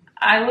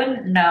 I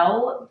wouldn't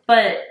know,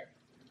 but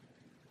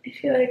I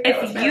feel like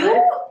if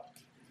you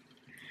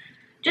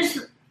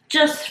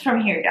just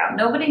from here down,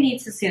 nobody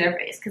needs to see their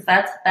face because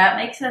that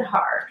makes it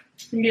hard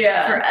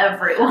for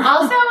everyone.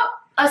 Also,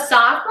 a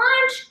soft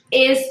lunch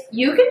is,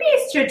 you can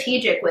be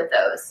strategic with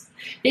those,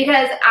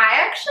 because I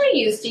actually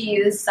used to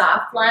use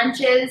soft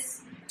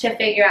lunches to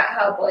figure out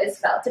how boys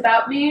felt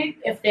about me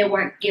if they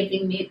weren't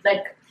giving me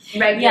like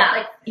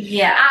regular.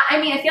 I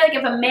mean, I feel like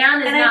if a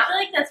man is and not, I feel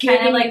like that's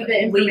kind of like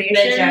the weak bitch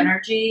information.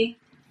 energy.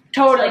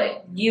 Totally.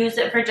 Like, use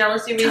it for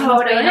jealousy reasons.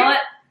 Totally. But you know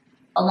what?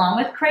 Along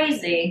with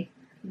crazy,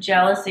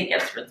 jealousy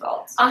gets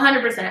results.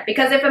 100%.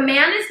 Because if a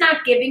man is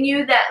not giving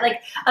you that,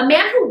 like, a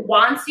man who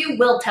wants you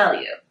will tell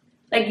you.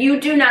 Like, you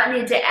do not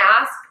need to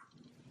ask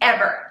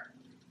ever.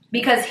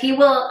 Because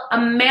a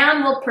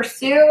man will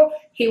pursue,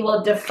 he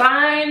will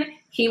define,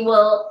 he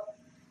will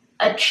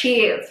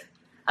achieve.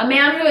 A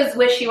man who is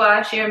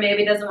wishy-washy or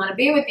maybe doesn't want to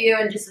be with you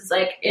and just is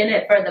like in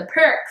it for the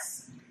perks,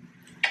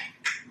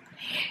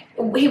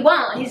 he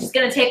won't. He's just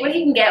going to take what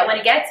he can get when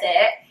he gets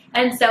it.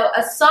 And so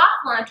a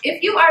soft lunch,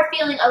 if you are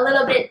feeling a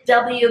little bit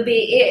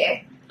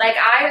WBE, like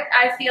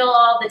I feel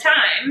all the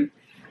time,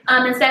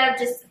 instead of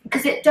just,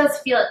 because it does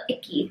feel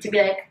icky to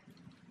be like,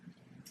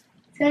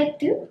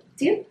 do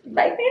you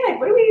like me? Like,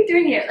 what are we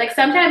doing here? Like,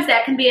 sometimes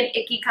that can be an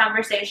icky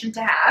conversation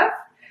to have.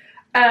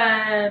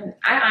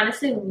 I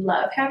honestly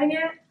love having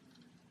it.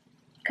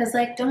 Because,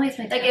 like, don't waste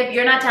my time. Like, if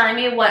you're not telling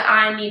me what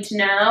I need to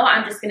know,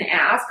 I'm just going to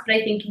ask. But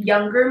I think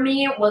younger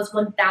me was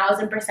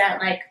 1,000%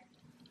 like,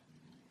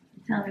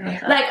 Tell me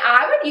what's up. like,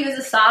 I would use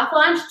a soft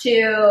lunch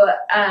to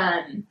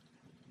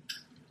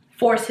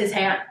force his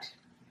hand.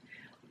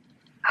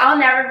 I'll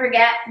never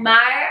forget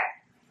my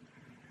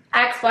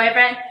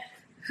ex-boyfriend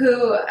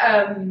who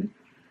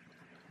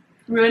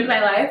ruined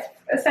my life,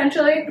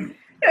 essentially.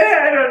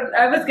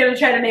 I was gonna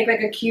try to make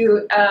like a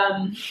cute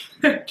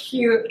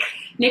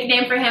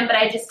nickname for him, but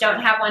I just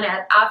don't have one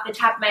off the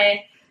top of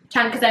my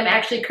tongue because I'm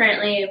actually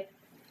currently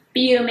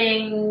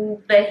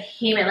fuming,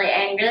 vehemently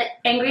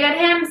angry at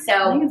him. I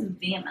So think it's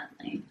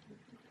vehemently.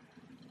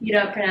 you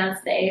don't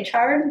pronounce the H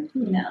hard?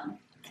 No.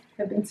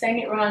 I've been saying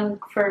it wrong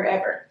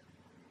forever.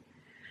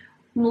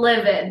 I'm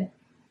livid.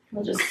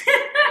 We'll just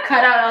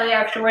cut out all the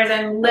extra words.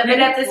 I'm livid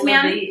at this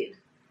man. Livid.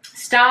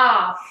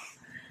 Stop.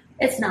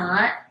 It's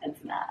not.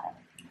 It's not.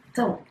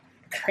 Don't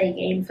play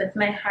games with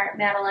my heart,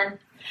 Madeline.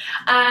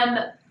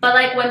 But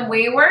like when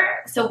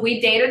we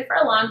dated for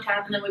a long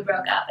time and then we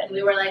broke up and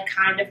we were like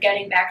kind of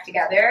getting back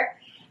together.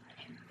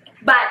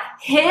 But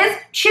his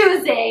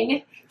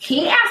choosing,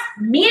 he asked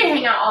me to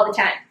hang out all the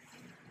time.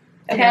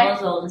 Okay?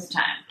 Taylor's oldest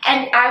time.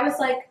 And I was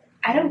like,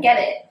 I don't get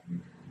it.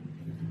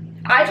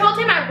 I told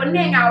him I wouldn't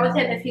hang out with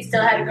him if he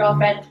still had a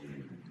girlfriend.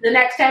 The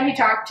next time he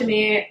talked to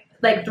me,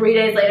 like 3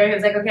 days later, he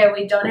was like, okay,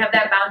 we don't have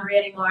that boundary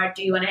anymore.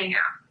 Do you want to hang out?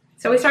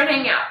 So we started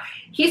hanging out.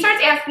 He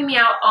starts asking me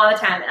out all the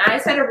time. And I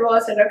set a rule. I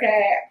said,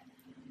 okay,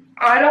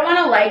 I don't want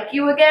to like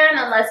you again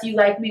unless you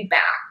like me back.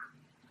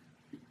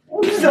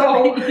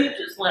 So you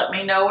just let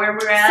me know where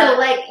we're at. So,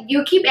 like,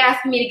 you keep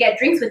asking me to get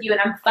drinks with you, and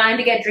I'm fine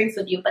to get drinks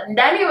with you. But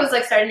then he was,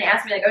 like, starting to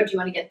ask me, like, oh, do you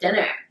want to get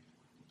dinner?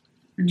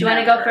 Do you want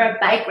to go for a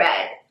bike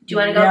ride? Do you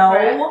want to go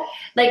for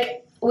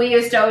like, we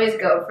used to always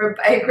go for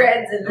bike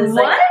rides. And it was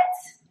What? Like,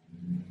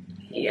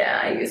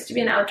 yeah, I used to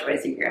be an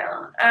outdoorsy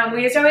girl.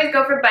 We used to always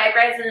go for bike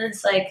rides, and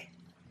it's, like,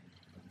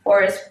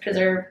 forest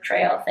preserve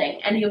trail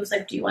thing. And he was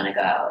like, do you want to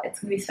go?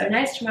 It's going to be so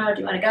nice tomorrow. Do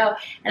you want to go?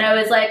 And I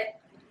was like,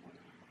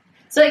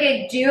 so, like,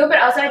 I do, but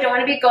also I don't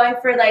want to be going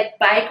for, like,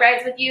 bike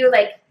rides with you.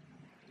 Like,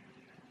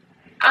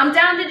 I'm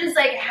down to just,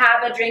 like,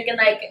 have a drink and,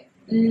 like,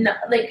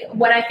 like,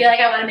 when I feel like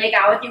I want to make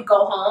out with you,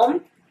 go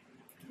home.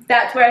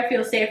 That's where I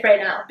feel safe right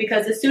now.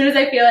 Because as soon as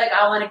I feel like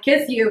I want to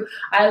kiss you,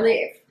 I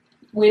leave.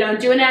 We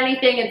don't do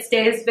anything. It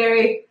stays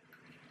very...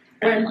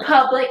 We're in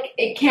public.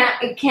 It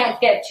can't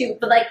get too...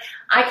 But, like,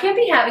 I can't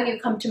be having you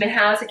come to my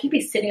house. I can't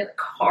be sitting in the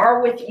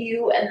car with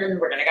you, and then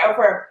we're going to go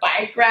for a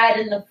bike ride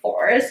in the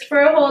forest for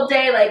a whole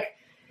day. Like...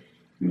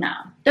 No.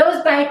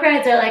 Those bike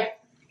rides are like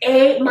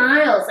 8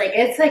 miles. Like,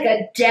 it's like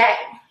a day.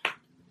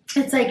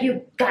 It's like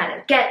you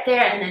gotta get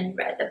there and then you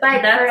ride the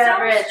bike That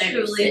forever sounds and then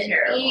you truly sit and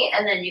terrible. eat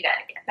and then you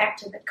gotta get back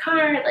to the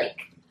car.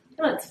 Like,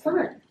 oh, it's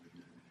fun.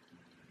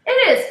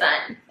 It is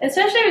fun.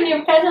 Especially when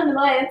you're present in the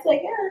light. It's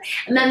like,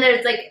 yeah. And then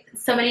there's like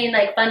so many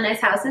like fun, nice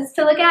houses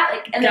to look at.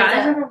 Like, and Guys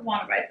there's never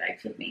want to ride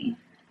bikes with me.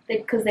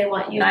 because they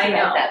want you to I know.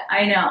 ride that.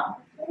 I know.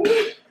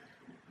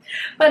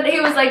 But he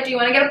was like, do you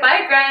want to get a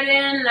bike ride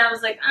in? And I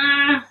was like,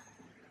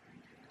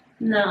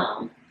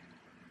 no.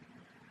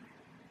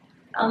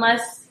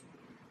 Unless,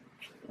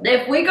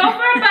 if we go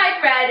for a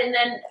bike ride and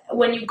then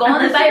when you go on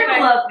the Unless bike you're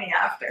gonna ride, love me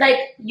after. like,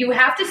 you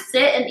have to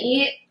sit and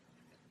eat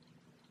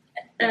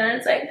and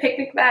it's like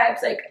picnic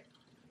vibes. Like,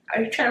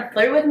 are you trying to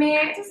flirt with me?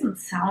 That doesn't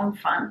sound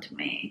fun to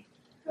me.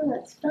 Oh,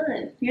 that's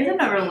fun. You guys have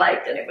never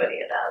liked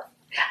anybody enough.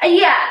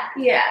 Yeah.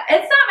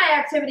 It's not my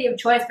activity of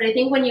choice, but I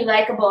think when you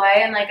like a boy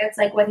and like it's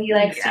like what he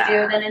likes to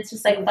do, then it's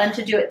just like fun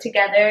to do it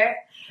together.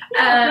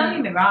 Don't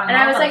get me wrong. And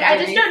I was like, I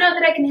just don't know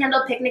that I can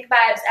handle picnic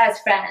vibes as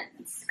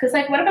friends. Because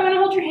like, what if I want to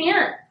hold your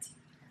hand?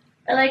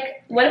 Or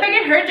like, what if I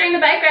get hurt during the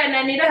bike ride and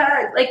I need a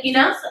hug? Like, you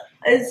know?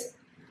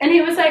 And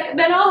he was like,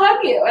 then I'll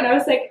hug you. And I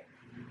was like,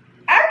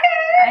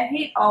 okay. I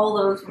hate all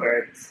those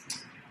words.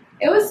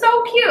 It was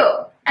so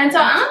cute. And so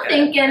I'm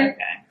thinking,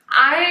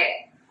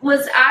 I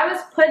was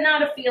putting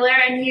out a feeler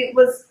and he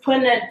was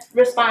putting a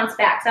response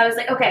back. So I was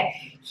like,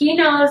 okay, he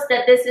knows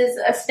that this is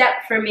a step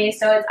for me,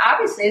 so it's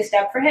obviously a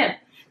step for him.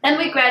 Then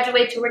we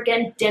graduate to we're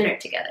getting dinner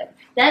together.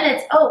 Then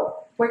it's,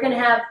 we're going to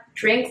have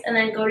drinks and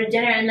then go to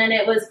dinner. And then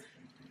it was,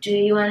 do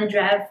you want to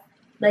drive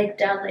like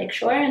down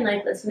Lakeshore and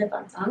like listen to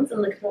fun songs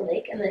and look at the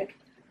lake and like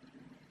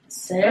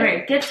sit? All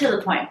right, get to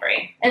the point,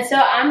 Brie. And so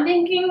I'm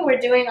thinking we're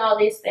doing all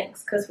these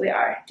things because we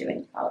are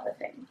doing all the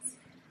things.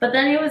 But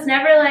then it was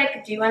never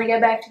like, do you want to get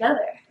back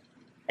together?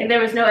 Like there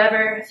was no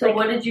ever. So like,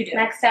 what did you do?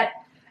 Next step,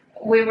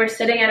 we were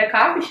sitting at a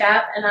coffee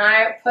shop and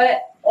I put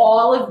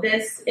all of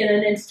this in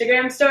an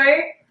Instagram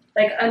story,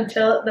 like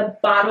until the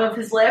bottom of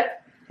his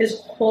lip, his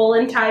whole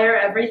entire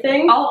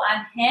everything. Oh,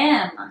 on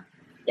him.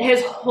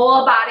 His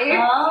whole body.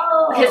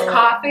 Oh. His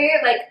coffee,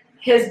 like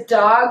his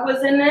dog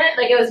was in it.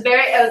 Like it was a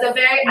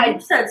very. I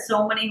said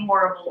so many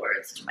horrible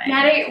words to me.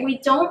 Maddie, we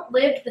don't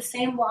live the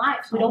same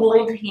lives. We don't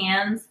hold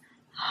hands,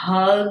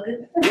 hug,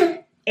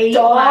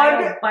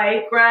 8-mile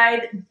bike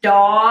ride,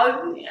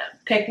 dog,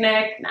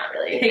 picnic, not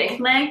really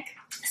picnic.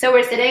 So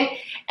we're sitting,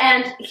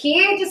 and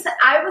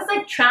I was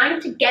like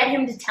trying to get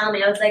him to tell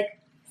me. I was like,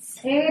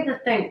 say the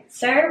thing.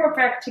 Say we're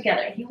back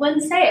together. He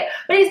wouldn't say it.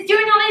 But he's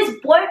doing all these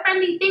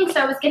boyfriendly things,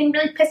 so I was getting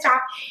really pissed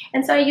off.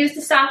 And so I used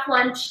a soft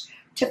lunch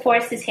to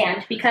force his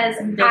hand because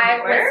I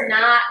was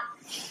not,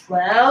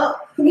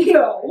 well,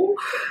 no.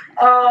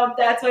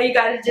 That's why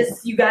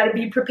you gotta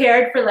be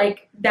prepared for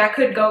like, that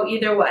could go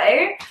either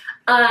way.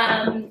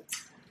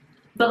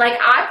 But like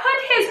I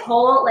put his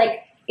whole,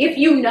 like, if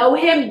you know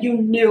him, you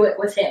knew it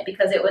was him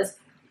because it was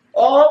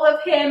all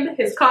of him,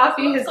 his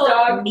coffee, his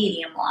dog.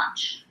 Medium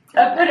lunch.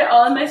 I put it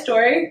all in my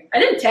story. I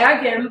didn't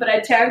tag him, but I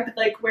tagged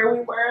like where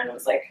we were and it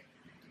was like,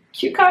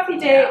 cute coffee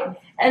date. Yeah.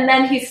 And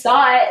then he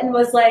saw it and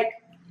was like,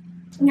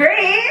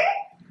 great.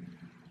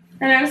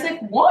 And I was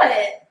like,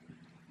 what?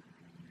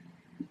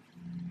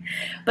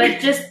 But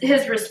just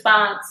his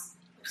response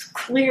was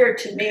clear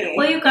to me.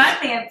 Well, you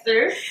got the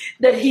answer.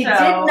 That he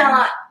did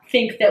not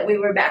think that we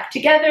were back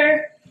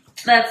together.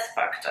 That's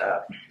fucked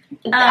up.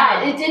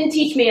 It didn't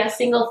teach me a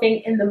single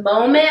thing in the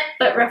moment,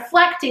 but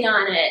reflecting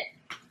on it,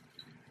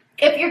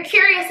 if you're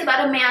curious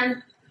about a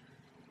man,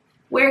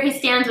 where he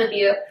stands with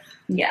you,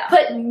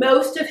 put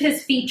most of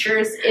his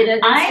features in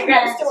an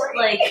Instagram story.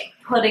 Like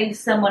putting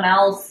someone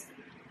else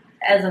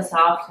as a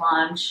soft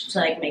launch to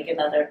like make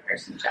another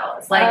person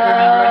jealous. Like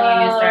remember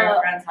when you used our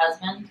friend's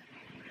husband?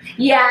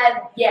 Yeah.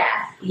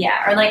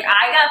 Or like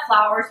I got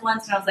flowers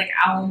once and I was like,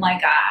 oh my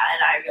god,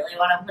 I really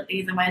want to put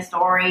these in my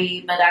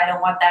story, but I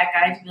don't want that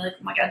guy to be like,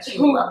 oh my god, she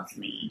loves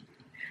me.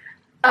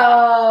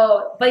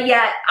 Oh, but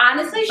yeah,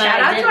 honestly,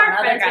 shout out to our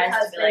friends with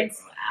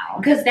husbands,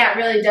 because that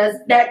really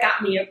that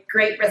got me a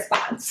great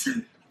response.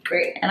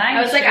 Great. And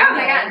I was like, oh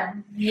my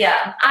god.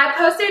 Yeah. I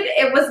posted,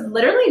 it was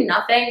literally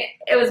nothing.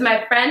 It was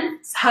my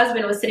friend's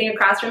husband was sitting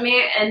across from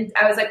me, and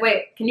I was like,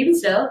 wait, can you be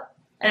still?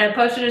 And I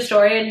posted a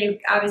story, and you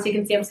obviously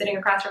can see I'm sitting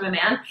across from a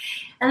man.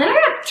 And then I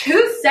got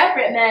 2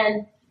 separate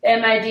men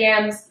in my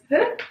DMs. Who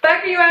the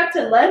fuck are you out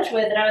to lunch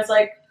with? And I was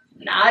like,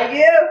 not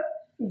you.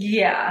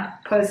 Yeah.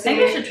 Pussy. I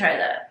think I should try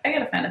that. I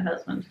gotta find a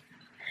husband.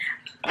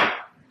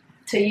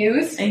 To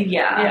use?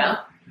 Yeah.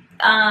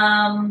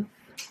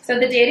 So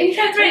the dating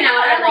trends right now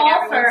are like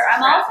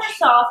I'm all for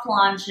soft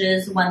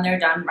launches when they're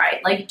done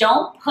right. Like,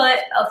 don't put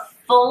a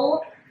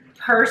full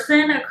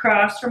person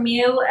across from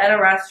you at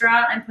a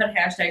restaurant and put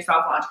hashtag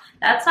soft launch.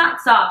 That's not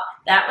soft.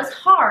 That was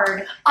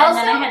hard. And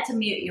then I had to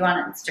mute you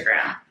on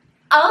Instagram.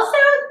 Also,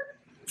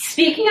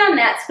 speaking on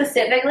that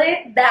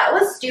specifically, that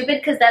was stupid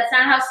because that's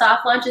not how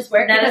soft launches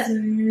work. That is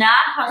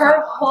not how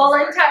her whole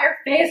entire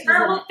face.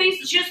 Her whole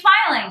face. She was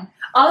smiling.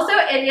 Also,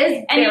 it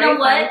is and you know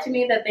funny to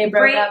me that they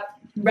broke up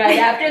right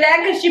after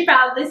that because she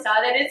probably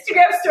saw that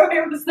Instagram story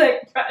and was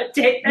like,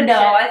 take that shit.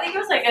 I think it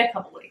was like a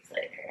couple weeks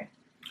later.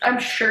 I'm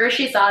sure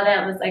she saw that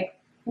and was like,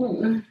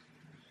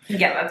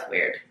 Yeah, that's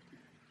weird.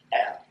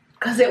 Yeah.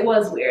 Because it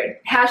was weird.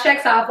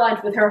 Hashtag soft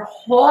launch with her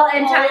whole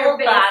entire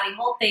face.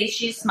 Whole face,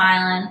 she's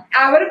smiling.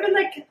 I would have been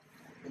like,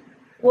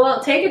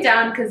 well, take it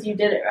down because you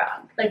did it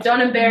wrong. Like,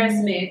 don't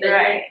embarrass me.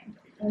 Right.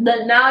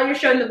 Now you're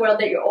showing the world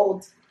that you're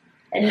old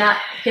and not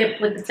hip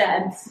with the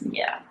times.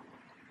 Yeah.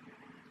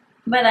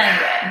 But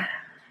anyway.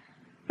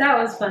 That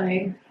was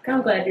funny.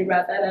 I'm glad you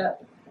brought that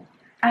up.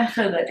 I'm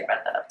so glad you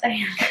brought that up,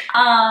 Diane.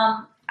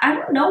 I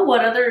don't know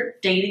what other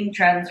dating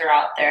trends are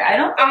out there. I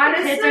don't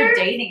think kids are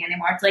dating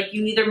anymore. It's like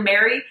you either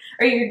marry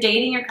or you're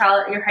dating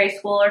your high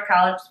school or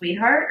college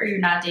sweetheart, or you're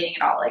not dating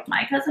at all. Like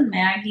my cousin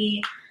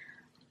Maggie,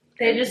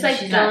 they just like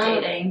she's not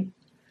dating.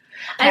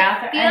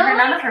 Catherine,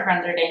 none of her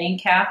friends are dating.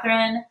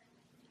 Catherine,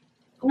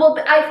 Well,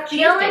 but I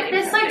feel She's like dating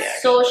this somebody, like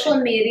actually. social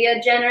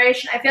media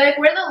generation. I feel like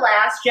we're the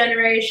last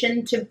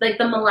generation to like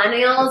the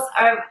millennials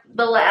are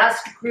the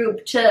last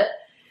group to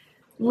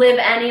live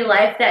any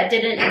life that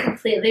didn't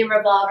completely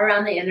revolve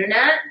around the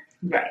internet.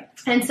 Right.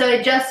 And so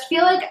I just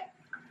feel like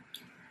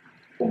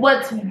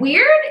what's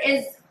weird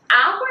is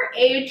our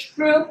age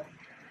group,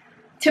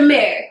 to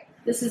me,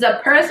 this is a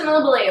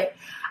personal belief,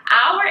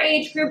 our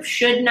age group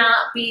should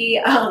not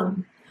be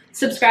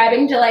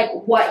subscribing to like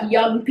what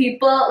young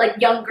people, like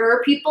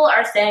younger people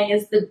are saying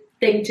is the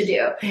thing to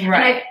do. Right. And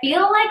I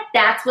feel like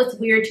that's what's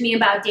weird to me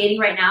about dating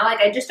right now. Like,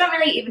 I just don't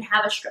really even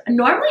have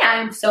normally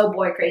I am so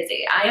boy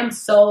crazy. I am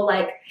so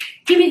like,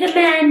 give me the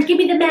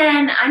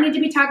man. I need to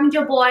be talking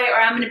to a boy or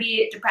I'm going to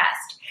be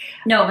depressed.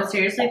 No, but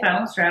seriously, if I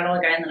don't straddle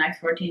a guy in the next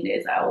 14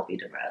 days, I will be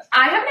depressed.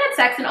 I haven't had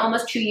sex in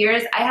almost 2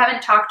 years. I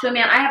haven't talked to a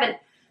man.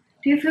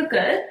 Do you feel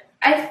good?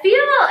 A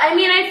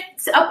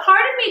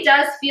part of me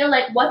does feel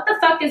like, what the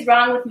fuck is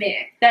wrong with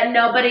me? That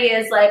nobody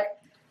is like,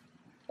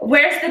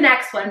 where's the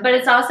next one? But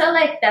it's also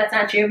like, that's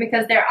not true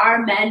because there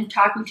are men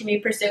talking to me,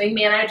 pursuing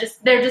me, and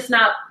they're just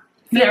not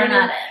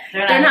feeling,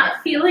 they're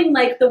not feeling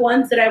like the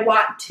ones that I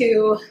want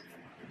to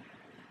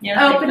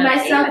open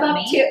myself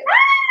up to.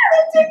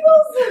 That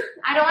tickles.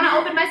 I don't want to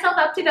open myself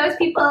up to those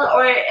people,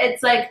 or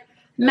it's like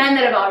men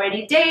that have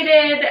already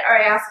dated are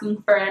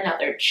asking for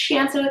another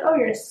chance. They're like, oh,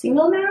 you're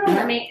single now?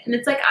 And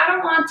it's like, I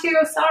don't want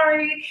to,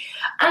 sorry.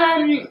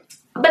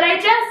 But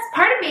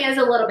part of me is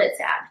a little bit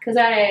sad because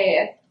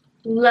I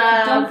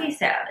love. Don't be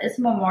sad. It's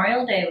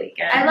Memorial Day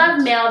weekend. I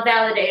love male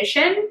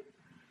validation.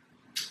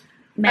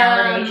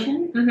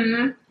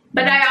 Validation?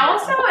 But I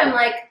also am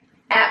like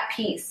at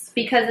peace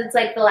because it's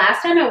like the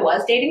last time I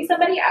was dating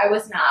somebody, I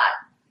was not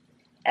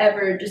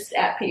ever just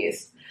at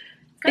peace.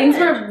 Things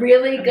were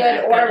really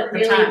good or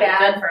really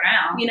bad. Good for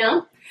now. You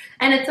know?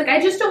 And it's like,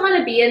 I just don't want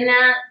to be in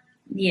that.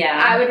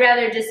 Yeah. I would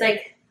rather just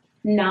like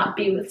not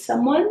be with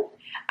someone.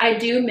 I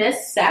do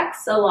miss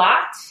sex a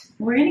lot.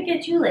 We're going to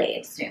get you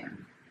laid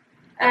soon.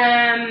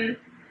 I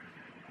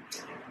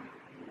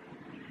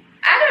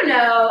don't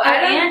know.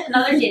 And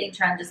another dating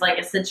trend is like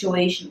a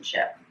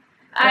situationship.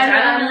 I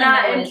don't really know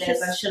what it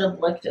is. I should have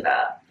looked it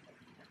up.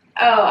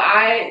 Oh,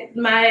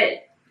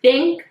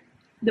 think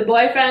the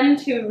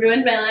boyfriend who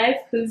ruined my life,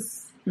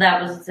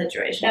 that was a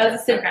situation. That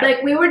was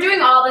like we were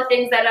doing all the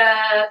things that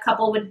a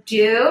couple would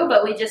do,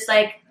 but we just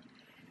like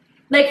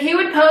he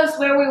would post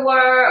where we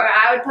were, or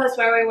I would post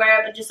where we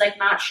were, but just like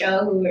not show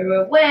who we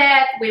were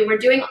with. We were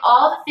doing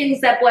all the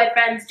things that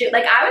boyfriends do.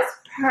 Like I was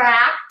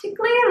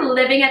practically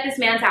living at this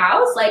man's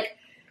house. Like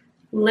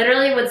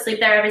literally would sleep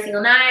there every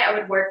single night. I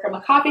would work from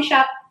a coffee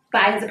shop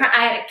by his apartment.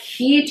 I had a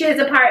key to his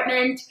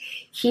apartment.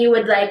 He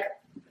would like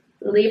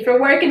leave for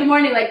work in the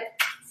morning, like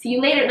see you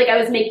later. Like I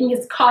was making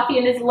his coffee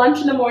and his lunch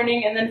in the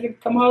morning, and then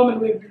he'd come home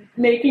and we'd be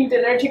making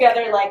dinner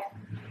together. Like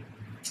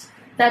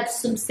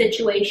that's some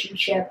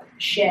situationship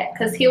shit.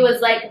 Because he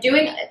was like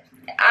doing.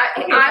 I've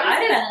been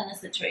in a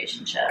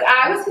situationship.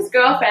 I was his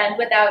girlfriend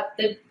without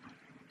the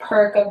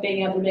perk of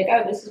being able to be like,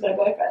 oh, this is my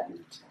boyfriend.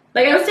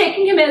 Like I was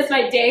taking him as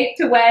my date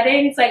to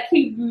weddings. Like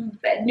he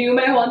knew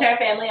my whole entire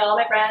family, all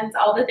my friends,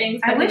 all the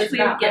things. I wish we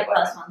would get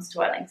 +1s to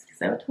weddings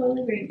because I would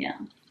totally bring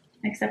them.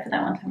 Except for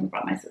that one time I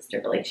brought my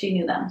sister, but like she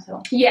knew them,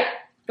 so. Yeah,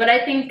 but I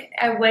don't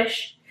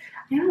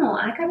know,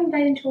 I got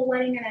invited to a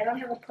wedding and I don't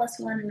have a +1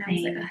 and I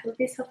was like, oh, it would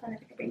be so fun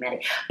if I could bring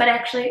Maddie. But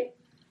actually,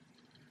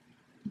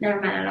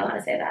 never mind, I don't want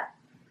to say that.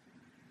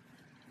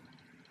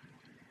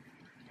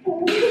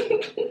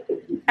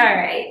 All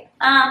right.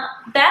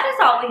 That is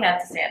all we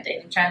have to say on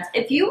dating trends.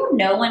 If you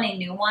know any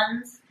new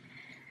ones,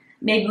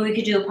 maybe we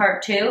could do a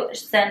part 2.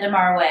 Send them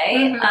our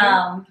way.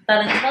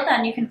 But until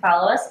then, you can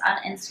follow us on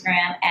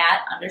Instagram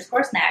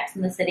 @_snacks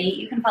in the city.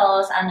 You can follow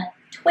us on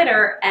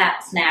Twitter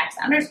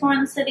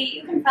 @snacks_in the city.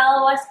 You can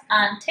follow us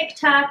on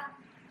TikTok,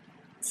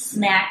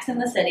 Snacks in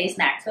the City,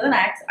 Snacks with an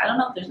X. I don't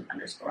know if there's an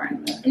underscore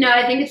in there. No,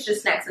 I think it's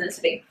just Snacks in the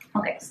City.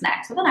 Okay,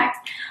 Snacks with an X.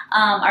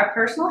 Our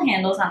personal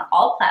handles on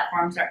all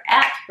platforms are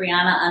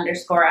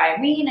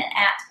 @Brianna_Irene and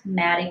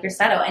 @Maddie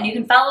Grissetto. And you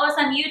can follow us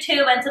on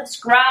YouTube and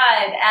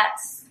subscribe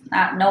Snacks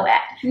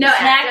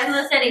in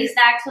the City,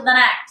 Snacks with an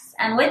X.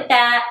 And with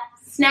that,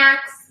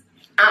 snacks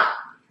out.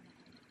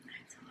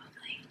 That's so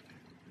ugly.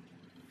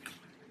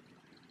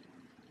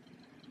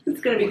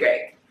 It's gonna be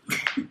great.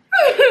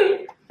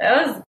 That was